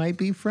guy might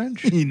be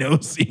French. He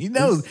knows.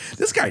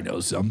 This guy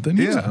knows something.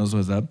 He Yeah. knows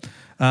what's up.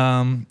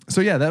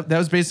 So yeah, that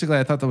was basically,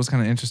 I thought that was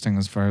kind of interesting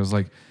as far as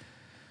like,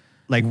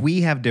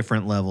 We have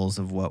different levels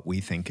of what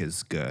we think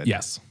is good.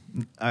 yes.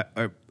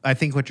 I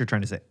think what you're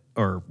trying to say,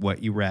 or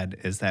what you read,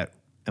 is that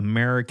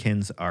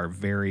Americans are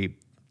very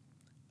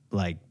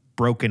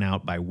broken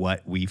out by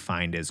what we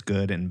find is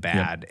good and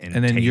bad, and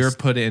then taste. you're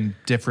put in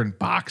different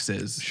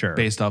boxes Sure.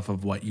 based off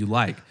of what you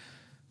like.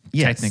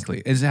 Yes.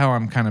 Technically, is how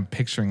I'm kind of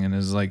picturing it.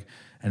 Is like,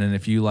 and then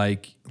if you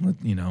like,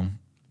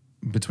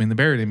 Between the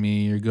Buried and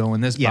Me, you're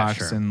going this Yeah, box,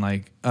 sure. and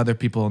like other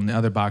people in the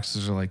other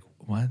boxes are like,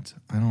 what?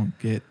 I don't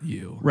get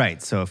you.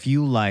 Right. So if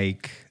you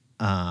like,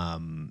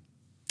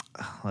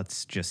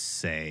 let's just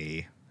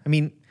say, I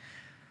mean,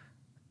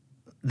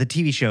 the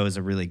TV show is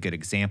a really good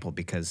example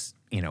because,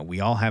 we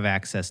all have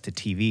access to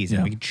TVs and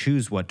Yeah. we can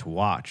choose what to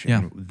watch. Yeah.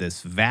 And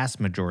this vast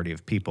majority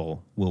of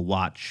people will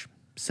watch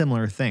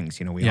similar things.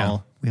 We Yeah.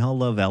 all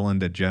love Ellen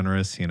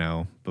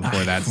DeGeneres,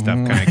 before that stuff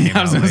kind of came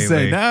I was out gonna lately.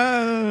 say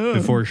no.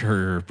 Before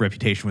her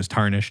reputation was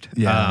tarnished.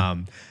 Yeah.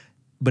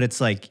 But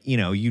it's like,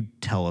 you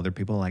tell other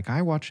people like,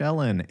 I watch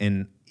Ellen,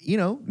 and,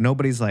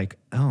 nobody's like,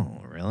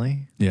 oh,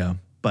 really? Yeah.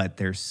 But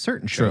there's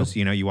certain shows,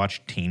 you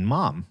watch Teen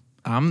Mom.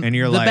 And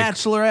you're The like,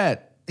 Bachelorette.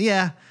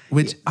 yeah.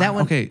 Which that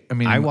one, okay, I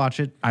mean, I watch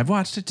it. I've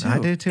watched it too. I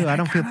do too. And I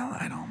don't feel-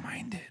 I don't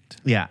mind it.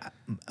 Yeah.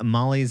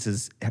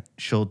 Molly's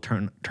she'll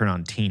turn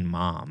on Teen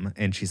Mom,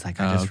 and she's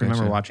like, I just okay,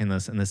 remember sure. watching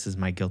this, and this is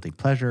my guilty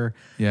pleasure.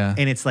 Yeah.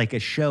 And it's like a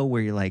show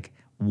where you're like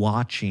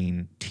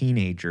watching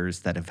teenagers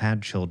that have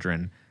had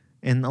children,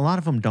 and a lot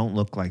of them don't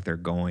look like they're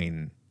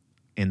going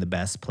in the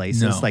best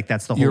places. No. Like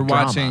that's the whole You're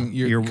drama. watching.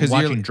 You're 'cause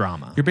watching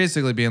drama. You're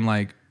basically being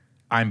like,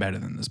 I'm better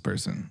than this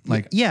person.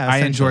 Like, yeah, I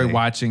enjoy essentially.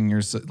 watching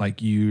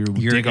you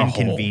You're dig a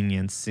hole.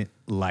 inconvenience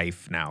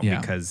life now Yeah.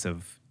 because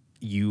of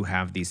you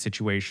have these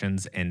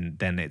situations, and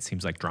then it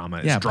seems like drama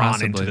is Yeah, drawn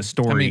possibly. into the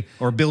story I mean,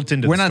 or built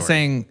into. We're the not story.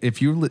 saying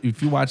if you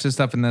watch this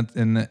stuff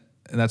and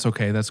that's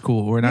okay. That's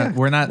cool. We're not. Yeah,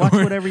 We're not. watch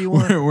we're- whatever you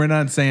want. We're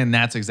not saying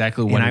that's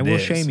exactly what and I it will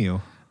is. shame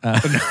you.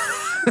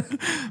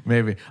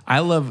 Maybe I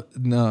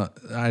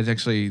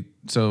actually.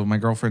 So my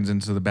girlfriend's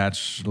into The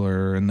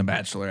Bachelor and The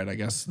Bachelorette. I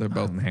guess they're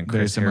both Man, very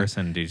Chris similar.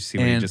 Harrison, did you see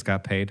what he And- just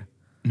got paid?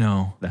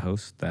 No. The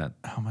host that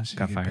How much did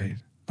got he get fired. paid?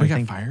 Oh, he got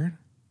think- fired.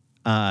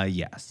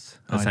 Yes,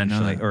 Oh, I didn't know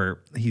essentially, that.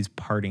 or he's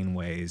parting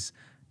ways.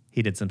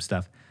 He did some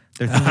stuff.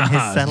 They're thinking his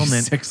You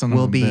settlement sick son of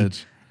will a be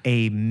bitch.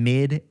 a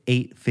mid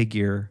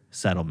 8-figure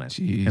settlement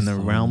in the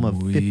Jeez realm of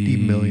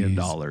 $50 million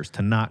Louise.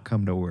 to not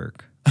come to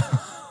work.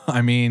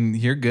 I mean,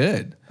 you're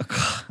good.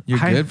 You're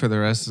I- good for the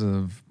rest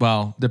of,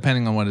 well,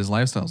 depending on what his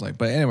lifestyle's like.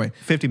 But anyway,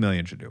 50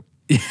 million should do.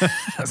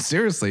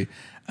 seriously.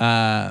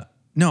 No,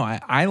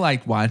 I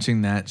liked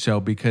watching that show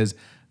because,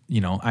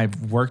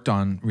 I've worked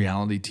on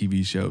reality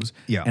TV shows.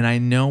 Yeah. And I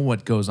know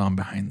what goes on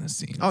behind the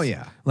scenes. Oh,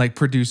 yeah. Like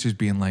producers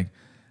being like,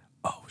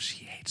 oh,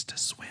 she hates to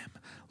swim.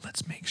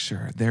 Let's make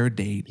sure their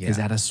date is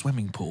Yeah. at a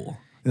swimming pool.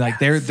 Like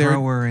they're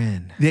Throw her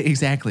in. Yeah,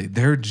 exactly.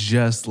 They're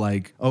just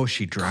like Oh,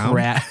 she drowned?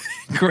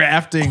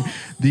 crafting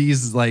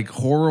these like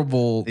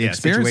horrible Yeah,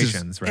 experiences.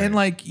 situations, right. And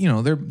like,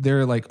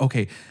 they're like,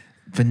 okay,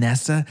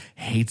 Vanessa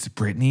hates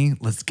Brittany.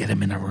 Let's get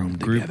them in a room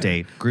Group together.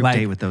 date. Group Like,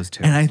 date with those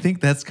two. And I think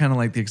that's kind of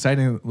like the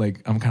exciting,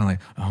 like, I'm kind of like,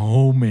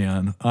 oh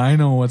man, I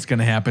know what's going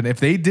to happen. If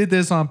they did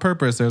this on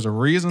purpose, there's a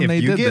reason If they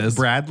you did get this.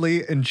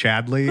 Bradley and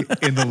Chadley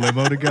in the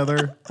limo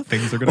together,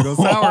 things are going to go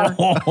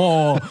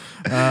sour.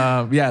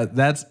 Yeah,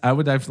 I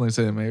would definitely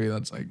say that maybe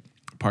that's like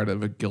part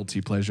of a guilty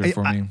pleasure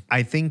for me.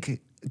 I think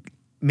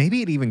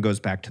maybe it even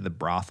goes back to the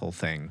brothel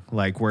thing,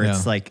 like where it's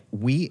Yeah. like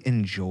we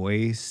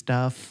enjoy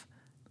stuff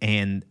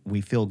and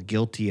we feel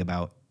guilty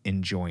about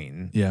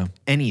enjoying Yeah.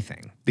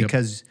 anything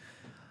because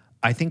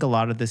I think a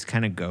lot of this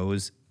kind of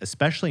goes,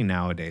 especially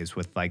nowadays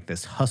with like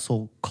this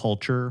hustle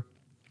culture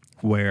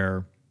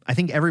where I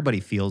think everybody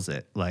feels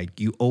it. Like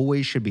you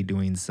always should be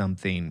doing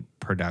something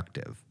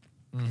productive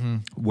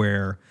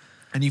where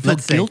And you feel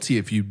let's say- guilty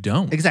if you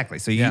don't. Exactly.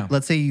 So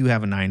let's say you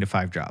have a 9 to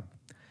 5 job.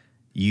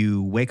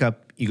 You wake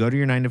up, you go to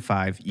your 9 to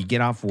 5, you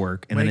get off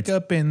work, and then Wake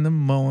up in the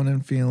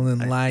morning feeling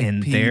like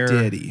and P. there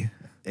Diddy.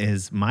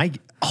 is my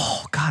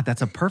God,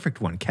 that's a perfect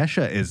one.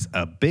 Kesha is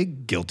a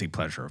big guilty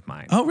pleasure of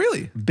mine. Oh,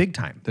 really? Big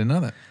time. Didn't know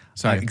that.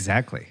 Sorry.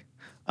 Exactly.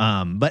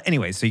 But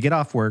anyway, so you get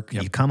off work,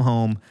 you come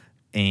home,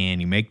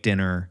 and you make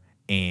dinner,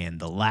 and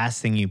the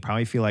last thing you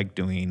probably feel like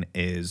doing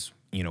is,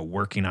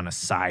 working on a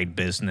side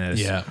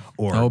business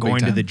or Oh, big going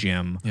to time. the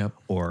gym Yep.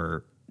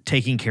 or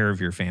taking care of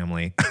your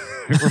family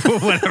or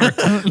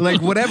whatever.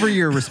 Like whatever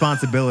your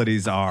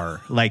responsibilities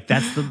are, like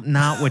that's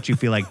not what you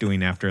feel like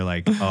doing after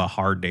like a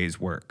hard day's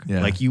work.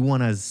 Yeah. Like you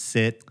want to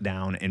sit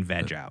down and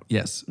veg out.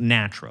 Yes.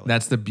 Naturally.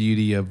 That's the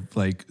beauty of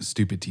like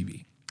stupid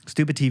TV.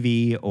 Stupid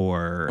TV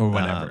or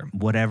whatever.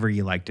 whatever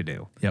you like to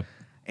do. Yep.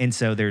 And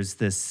so there's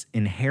this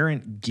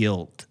inherent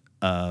guilt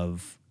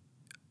of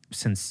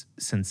since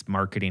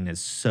marketing is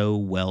so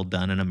well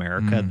done in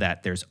America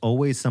that there's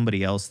always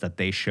somebody else that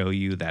they show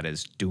you that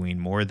is doing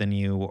more than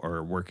you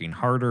or working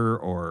harder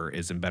or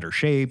is in better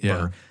shape.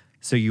 Yeah.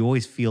 So you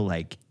always feel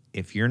like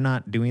if you're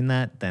not doing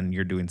that, then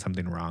you're doing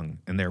something wrong.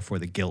 And therefore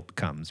the guilt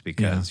comes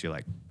because you're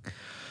like,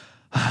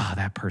 oh,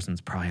 that person's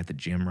probably at the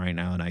gym right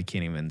now and I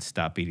can't even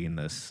stop eating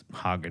this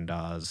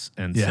Haagen-Dazs.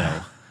 And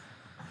so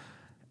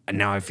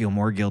now I feel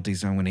more guilty,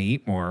 so I'm going to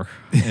eat more.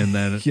 And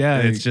then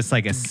it's just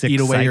like a sick Eat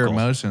away your cycle.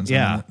 emotions.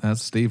 Yeah. And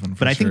that's Stephen.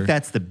 But I think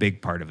that's the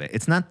big part of it.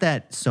 It's not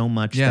that so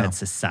much that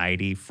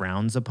society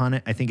frowns upon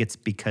it. I think it's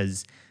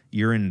because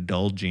you're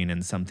indulging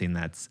in something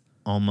that's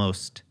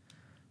almost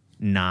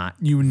not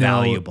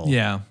valuable.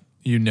 Yeah.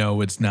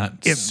 It's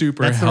not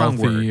super that's the wrong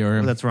healthy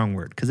word. or That's the wrong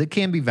word because it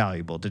can be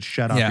valuable to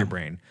shut off Yeah. your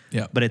brain.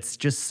 Yeah. But it's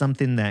just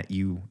something that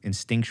you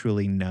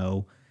instinctually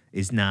know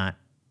is not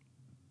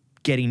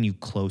getting you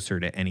closer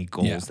to any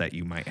goals that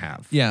you might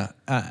have. Yeah,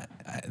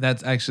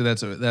 that's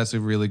a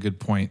really good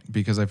point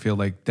because I feel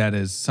like that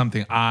is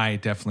something I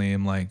definitely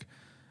am like,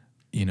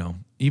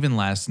 even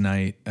last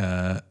night.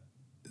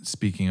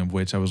 Speaking of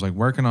which, I was like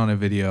working on a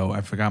video.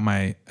 I forgot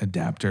my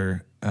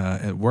adapter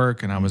at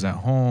work, and I was at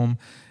home,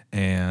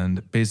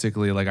 and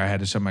basically like I had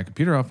to shut my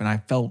computer off, and I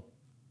felt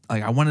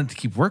like I wanted to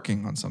keep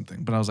working on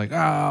something, but I was like,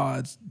 oh,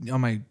 it's on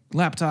my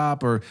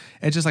laptop, or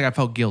it's just like I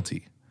felt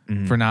guilty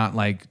for not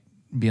like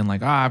being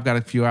like, I've got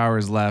a few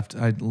hours left.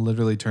 I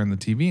literally turned the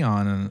TV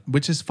on, and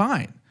which is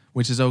fine,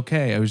 which is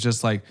okay. It was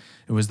just like,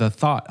 it was the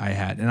thought I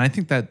had. And I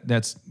think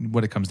that's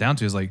what it comes down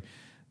to is like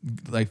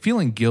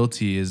feeling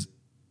guilty is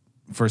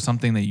for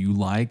something that you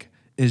like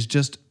is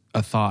just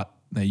a thought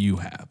that you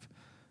have.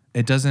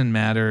 It doesn't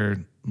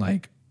matter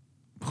like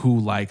who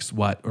likes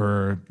what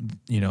or,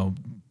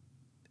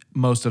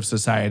 most of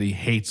society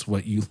hates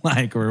what you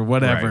like or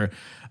whatever,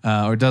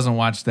 or doesn't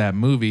watch that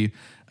movie.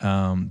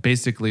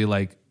 Basically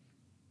like,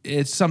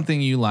 it's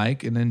something you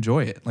like and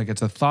enjoy it. Like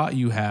it's a thought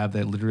you have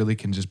that literally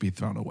can just be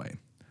thrown away,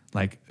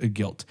 like a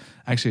guilt.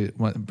 Actually,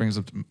 what brings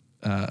up,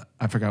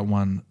 I forgot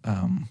one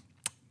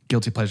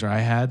guilty pleasure I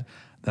had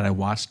that I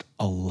watched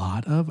a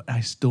lot of.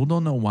 I still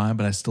don't know why,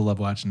 but I still love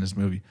watching this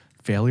movie,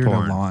 Failure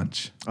Porn. to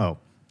Launch. Oh,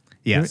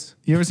 yes.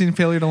 You ever seen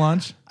Failure to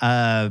Launch?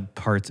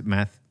 Parts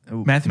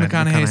Matthew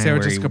McConaughey, Sarah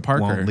where he Jessica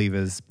Parker, won't leave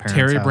his parents'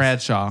 Terry house.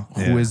 Bradshaw,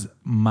 who is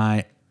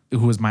my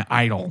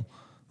idol.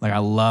 Like I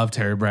love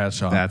Terry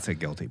Bradshaw. That's a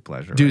guilty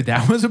pleasure. Dude,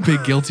 that was a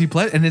big guilty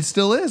pleasure, and it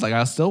still is. Like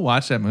I'll still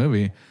watch that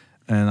movie,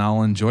 and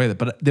I'll enjoy it.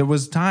 But there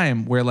was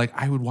time where like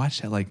I would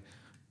watch that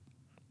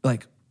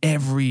like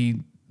every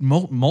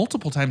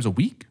multiple times a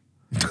week.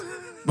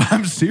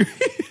 I'm serious.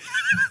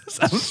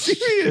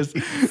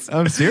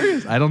 I'm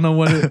serious. I don't know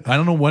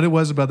what it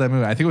was about that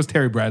movie. I think it was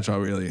Terry Bradshaw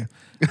really,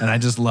 and I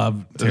just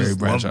love Terry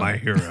Bradshaw. Love my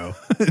hero.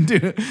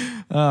 Dude.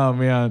 Oh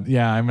man,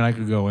 yeah. I mean, I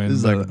could go in. This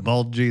is but- like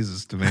bald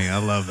Jesus to me. I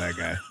love that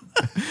guy.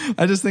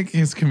 I just think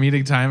his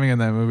comedic timing in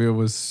that movie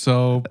was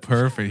so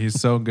perfect. He's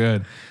so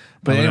good.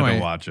 But I'm gonna have anyway,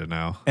 to watch it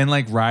now. and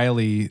like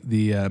Riley,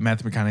 the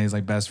Matthew McConaughey's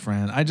like best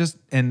friend.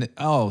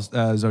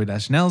 Zoe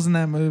Deschanel's in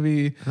that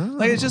movie.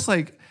 Like it's just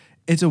like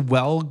it's a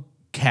well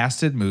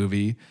casted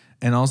movie,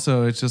 and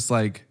also it's just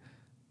like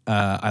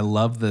I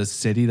love the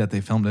city that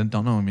they filmed in.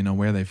 Don't know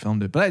where they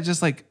filmed it, but I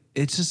just like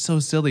it's just so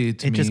silly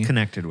to It me. just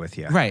connected with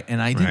you, Right, and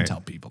I didn't Right.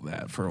 tell people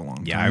that for a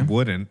long Yeah, I time.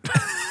 wouldn't.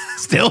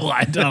 Still,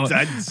 I don't.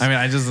 I mean,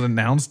 I just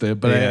announced it,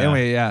 but Yeah.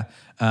 anyway, yeah,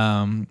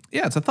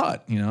 it's a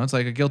thought. It's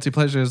like a guilty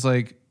pleasure. Is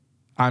like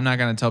I'm not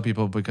gonna tell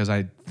people because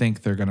I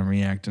think they're gonna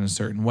react in a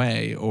certain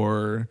way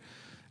or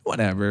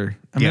whatever.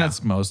 I mean, Yeah.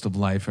 that's most of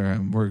life.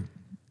 We're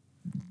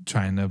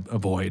trying to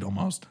avoid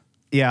almost.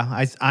 Yeah,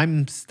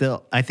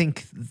 I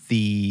think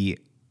the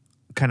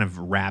kind of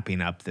wrapping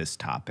up this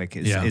topic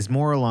is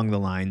more along the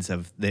lines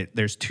of that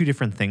there's two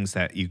different things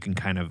that you can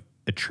kind of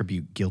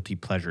attribute guilty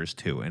pleasures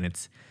to. And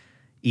it's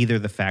either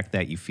the fact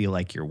that you feel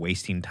like you're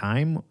wasting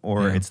time,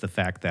 or Yeah. it's the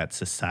fact that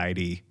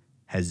society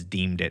has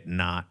deemed it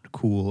not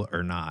cool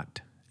or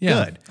not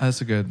Yeah, good.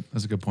 that's a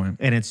good point.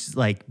 And it's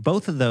like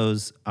both of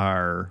those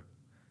are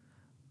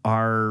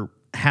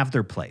have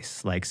their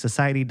place. Like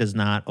society does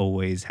not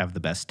always have the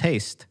best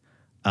taste.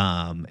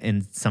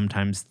 And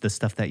sometimes the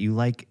stuff that you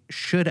like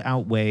should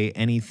outweigh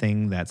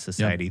anything that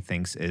society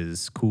thinks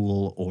is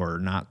cool or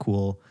not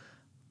cool.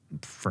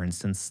 For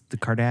instance, the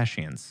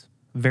Kardashians,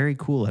 very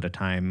cool at a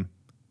time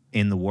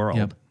in the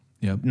world.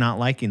 Yep. Not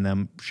liking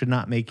them should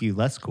not make you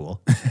less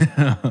cool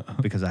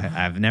because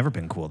I've never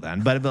been cool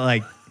then. But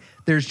like,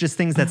 there's just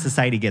things that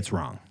society gets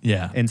wrong.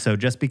 Yeah. And so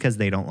just because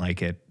they don't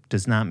like it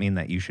does not mean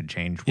that you should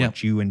change what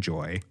Yep. you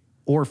enjoy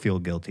or feel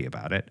guilty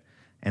about it.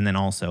 And then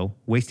also,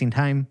 wasting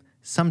time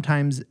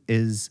sometimes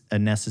is a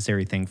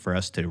necessary thing for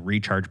us to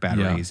recharge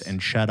batteries Yes.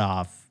 and shut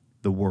off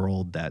the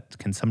world that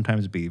can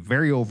sometimes be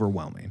very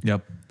overwhelming.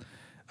 Yep.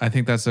 I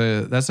think that's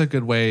a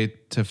good way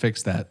to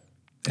fix that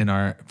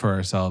for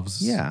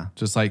ourselves. Yeah.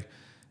 Just like,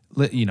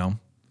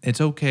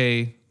 it's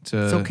okay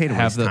to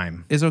waste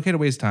time. It's okay to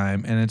waste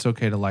time, and it's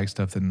okay to like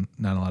stuff that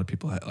not a lot of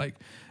people like.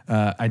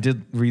 I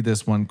did read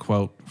this one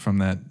quote from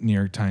that New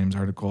York Times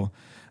article,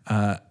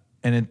 and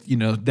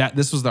it that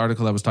this was the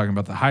article that was talking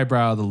about the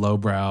highbrow, the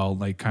lowbrow,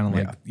 like kind of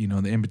like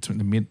the in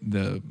between,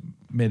 the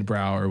mid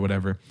brow or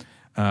whatever.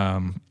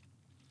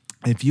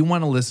 If you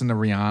want to listen to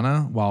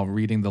Rihanna while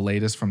reading the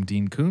latest from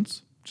Dean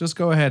Koontz, just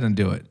go ahead and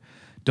do it.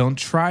 Don't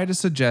try to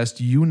suggest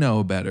you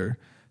know better.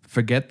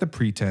 Forget the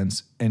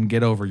pretense and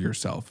get over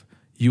yourself.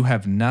 You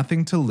have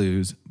nothing to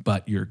lose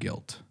but your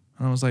guilt.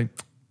 And I was like,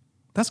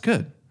 that's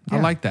good. I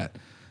Yeah. like that.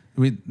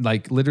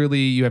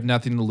 Literally, you have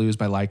nothing to lose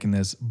by liking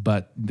this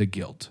but the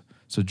guilt.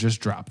 So just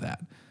drop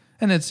that.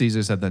 And it's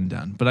easier said than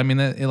done. But I mean,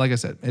 like I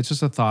said, it's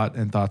just a thought,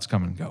 and thoughts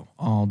come and go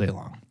all day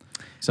long.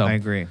 So I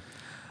agree.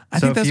 I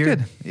think that's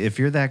good. If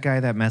you're that guy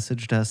that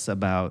messaged us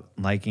about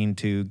liking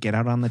to get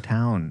out on the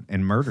town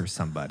and murder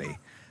somebody,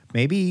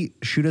 maybe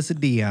shoot us a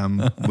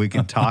DM. We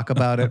can talk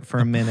about it for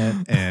a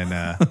minute and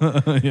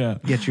Yeah.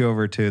 get you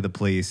over to the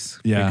police.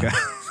 Yeah. Because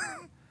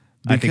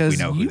I think we Because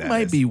know who you that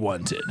might is. be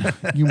wanted.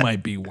 You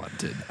might be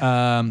wanted.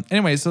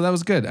 Anyway, so that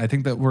was good. I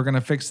think that we're going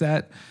to fix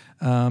that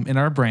in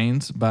our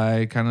brains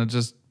by kind of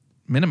just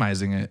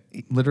minimizing it.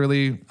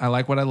 Literally, I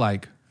like what I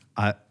like.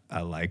 I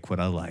like what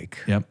I like.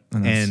 Yep.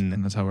 And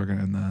And that's how we're going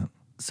to end that.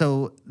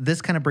 so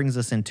this kind of brings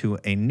us into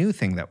a new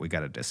thing that we got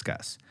to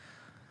discuss.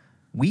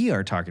 We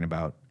are talking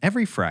about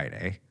every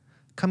Friday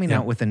coming Yeah.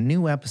 out with a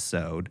new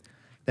episode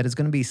that is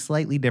going to be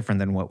slightly different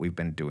than what we've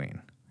been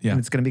doing. Yeah. And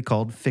it's going to be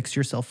called Fix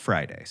Yourself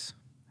Fridays.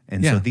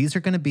 And Yeah. so these are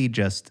going to be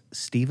just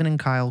Stephen and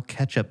Kyle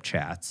catch-up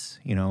chats,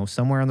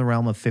 somewhere in the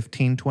realm of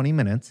 15, 20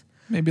 minutes.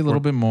 Maybe a little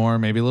bit more,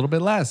 maybe a little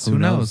bit less. Who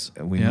knows?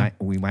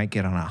 We might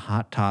get on a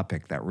hot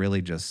topic that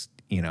really just,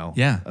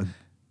 Yeah.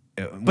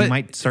 we But-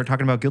 might start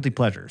talking about guilty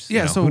pleasures.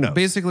 Yeah, who so knows?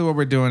 basically what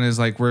we're doing is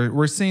like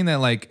we're seeing that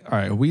like, all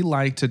right, we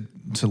like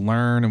to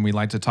learn and we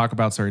like to talk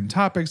about certain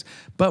topics,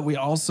 but we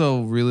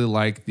also really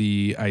like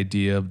the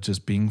idea of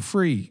just being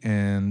free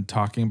and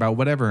talking about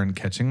whatever and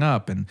catching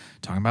up and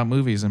talking about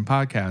movies and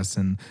podcasts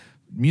and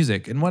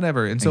music and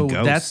whatever. And so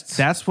ghosts.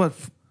 that's what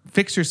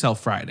Fix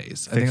Yourself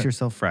Fridays. I Fix think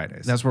Yourself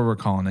Fridays. that's what we're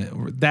calling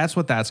it. That's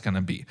what that's going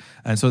to be.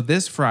 And so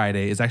this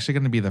Friday is actually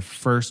going to be the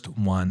first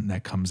one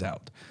that comes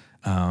out.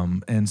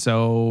 And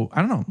so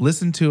I don't know,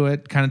 listen to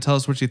it, kind of tell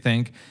us what you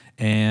think.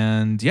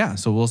 And yeah,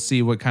 so we'll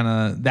see what kind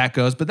of that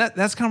goes. But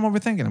that's kind of what we're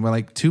thinking. We're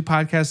like 2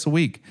 podcasts a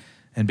week,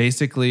 and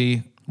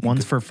basically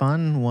one's for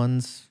fun,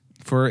 one's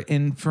for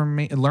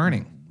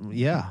learning.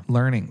 yeah.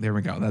 Learning. There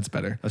we go. That's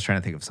better. I was trying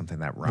to think of something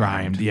that rhymed.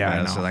 Rhymed,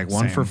 yeah, I So know. like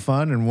one Same. for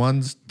fun and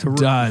one's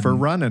Done. for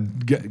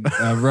running.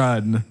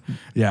 Run.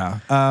 Yeah.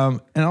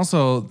 And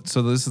also,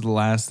 so this is the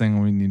last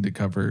thing we need to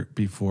cover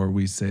before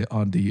we say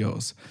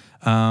adios.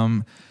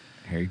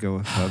 Here you go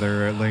with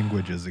other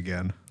languages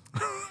again.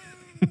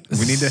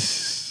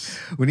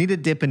 we need to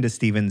dip into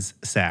Steven's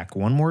sack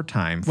one more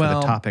time for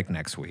Well, the topic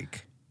next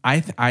week.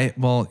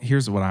 Well,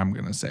 here's what I'm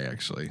going to say,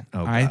 actually.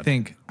 Oh, I God.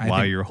 think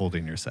While you're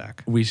holding your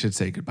sack. we should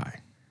say goodbye.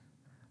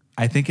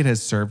 I think it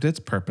has served its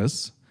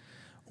purpose.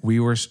 We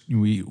were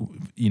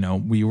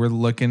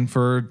looking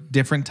for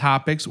different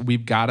topics.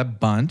 We've got a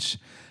bunch,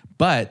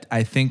 but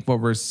I think what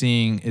we're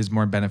seeing is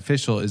more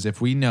beneficial is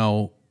if we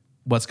know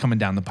what's coming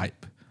down the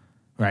pipe,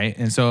 right?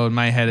 And so in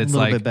my head, A it's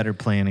little like, bit better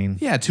planning.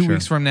 yeah, 2 Sure.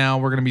 weeks from now,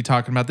 we're going to be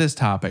talking about this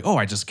topic. Oh,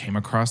 I just came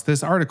across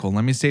this article.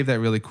 Let me save that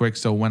really quick.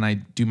 So when I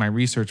do my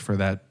research for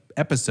that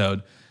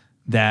episode,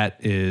 that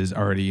is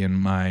already in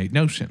my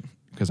Notion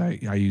because I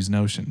use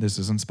Notion. This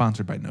isn't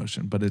sponsored by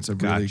Notion, but it's a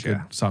really Gotcha.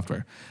 good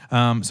software.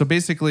 So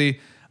basically,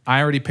 I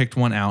already picked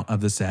one out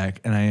of the sack,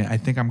 and I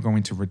think I'm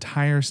going to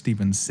retire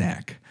Steven's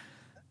sack.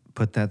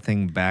 Put that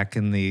thing back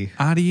in the.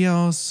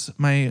 Adios,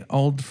 my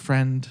old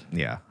friend.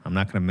 Yeah, I'm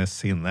not going to miss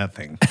seeing that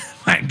thing.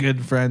 My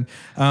good friend.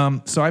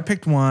 So I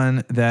picked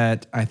one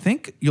that I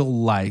think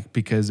you'll like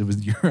because it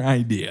was your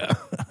idea.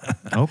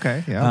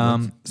 Okay, yeah.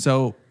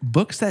 So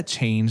books that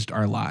changed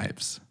our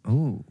lives.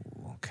 Ooh,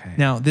 okay. Okay.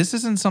 Now, this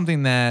isn't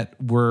something that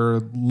we're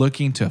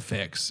looking to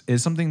fix.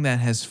 It's something that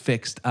has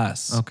fixed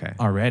us Okay.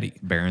 already.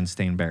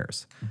 Berenstain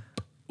Bears.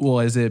 Well,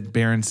 is it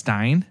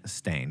Berenstein?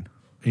 Stain.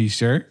 Are you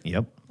sure?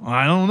 Yep.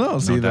 I don't know.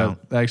 See, doubt.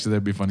 actually,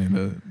 that'd be funny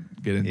to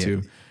get into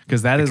Yeah.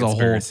 because that The is a whole.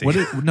 conspiracy.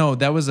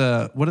 That was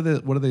a what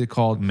are they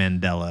called?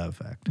 Mandela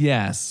effect.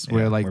 Yes, Yeah,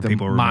 where like where the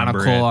people remember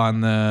monocle it.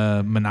 on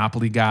the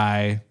Monopoly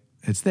guy.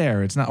 It's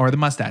there. It's not, or the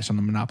mustache on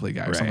the Monopoly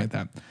guy, or something like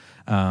Right.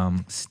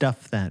 that.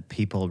 Stuff that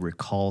people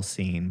recall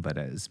seeing, but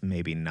is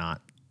maybe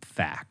not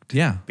fact.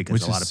 Yeah, Because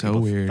which a lot is of so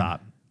people weird.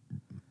 thought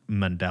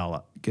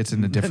Mandela Gets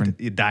into different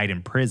he died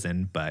in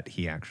prison, but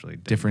he actually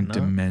did different not.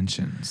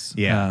 dimensions.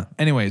 Yeah.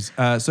 Anyways,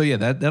 so yeah,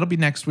 that'll be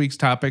next week's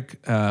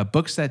topic.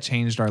 Books that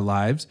changed our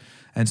lives,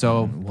 and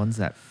so Ones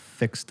that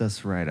fixed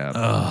us right up.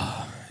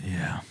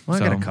 yeah. Well, I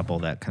got So- a couple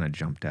that kind of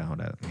jumped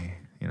out at me.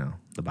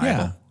 The Bible.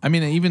 Yeah, I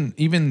mean,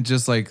 even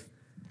just like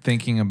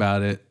thinking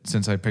about it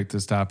since I picked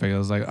this topic, I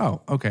was like,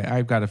 oh, okay,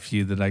 I've got a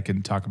few that I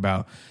can talk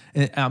about.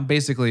 And,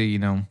 basically,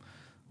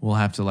 we'll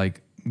have to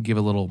like give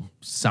a little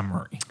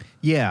summary.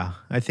 Yeah,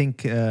 I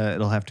think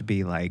it'll have to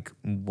be like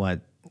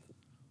what.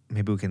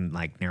 Maybe we can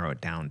like narrow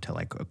it down to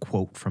like a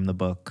quote from the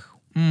book,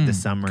 the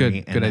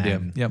summary. good idea.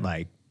 then, Yep.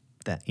 Like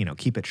that.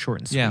 Keep it short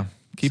and sweet. Yeah,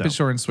 keep it So,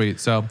 short and sweet.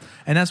 So,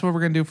 and that's what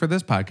we're gonna do for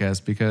this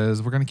podcast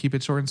because we're gonna keep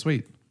it short and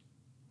sweet.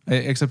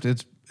 Except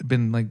it's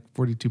been like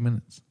 42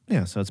 minutes.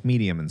 Yeah, so it's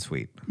medium and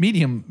sweet.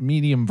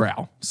 Medium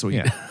brow sweet.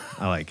 Yeah,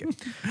 I like it.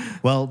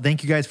 Well,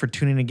 thank you guys for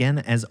tuning in again.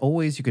 As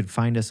always, you could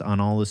find us on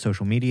all the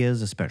social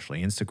medias,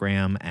 especially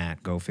Instagram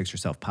at Go Fix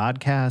Yourself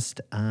Podcast.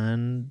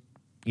 And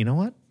you know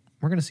what?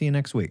 We're going to see you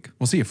next week.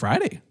 We'll see you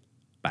Friday.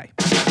 Bye.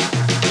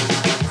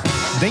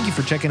 Thank you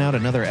for checking out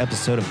another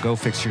episode of Go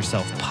Fix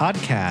Yourself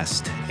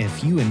Podcast.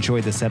 If you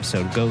enjoyed this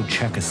episode, go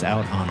check us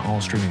out on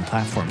all streaming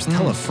platforms.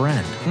 Tell a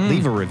friend.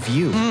 Leave a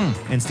review.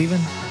 And Steven,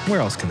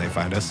 where else can they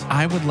find us?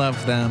 I would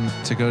love them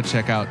to go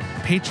check out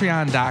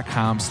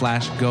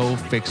patreon.com/Go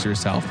Fix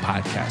Yourself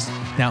Podcast.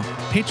 Now,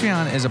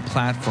 Patreon is a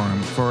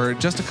platform for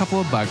just a couple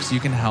of bucks.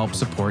 You can help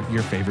support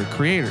your favorite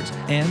creators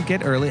and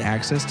get early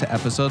access to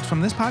episodes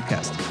from this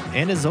podcast.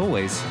 And as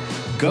always,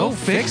 Go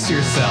fix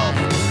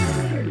yourself.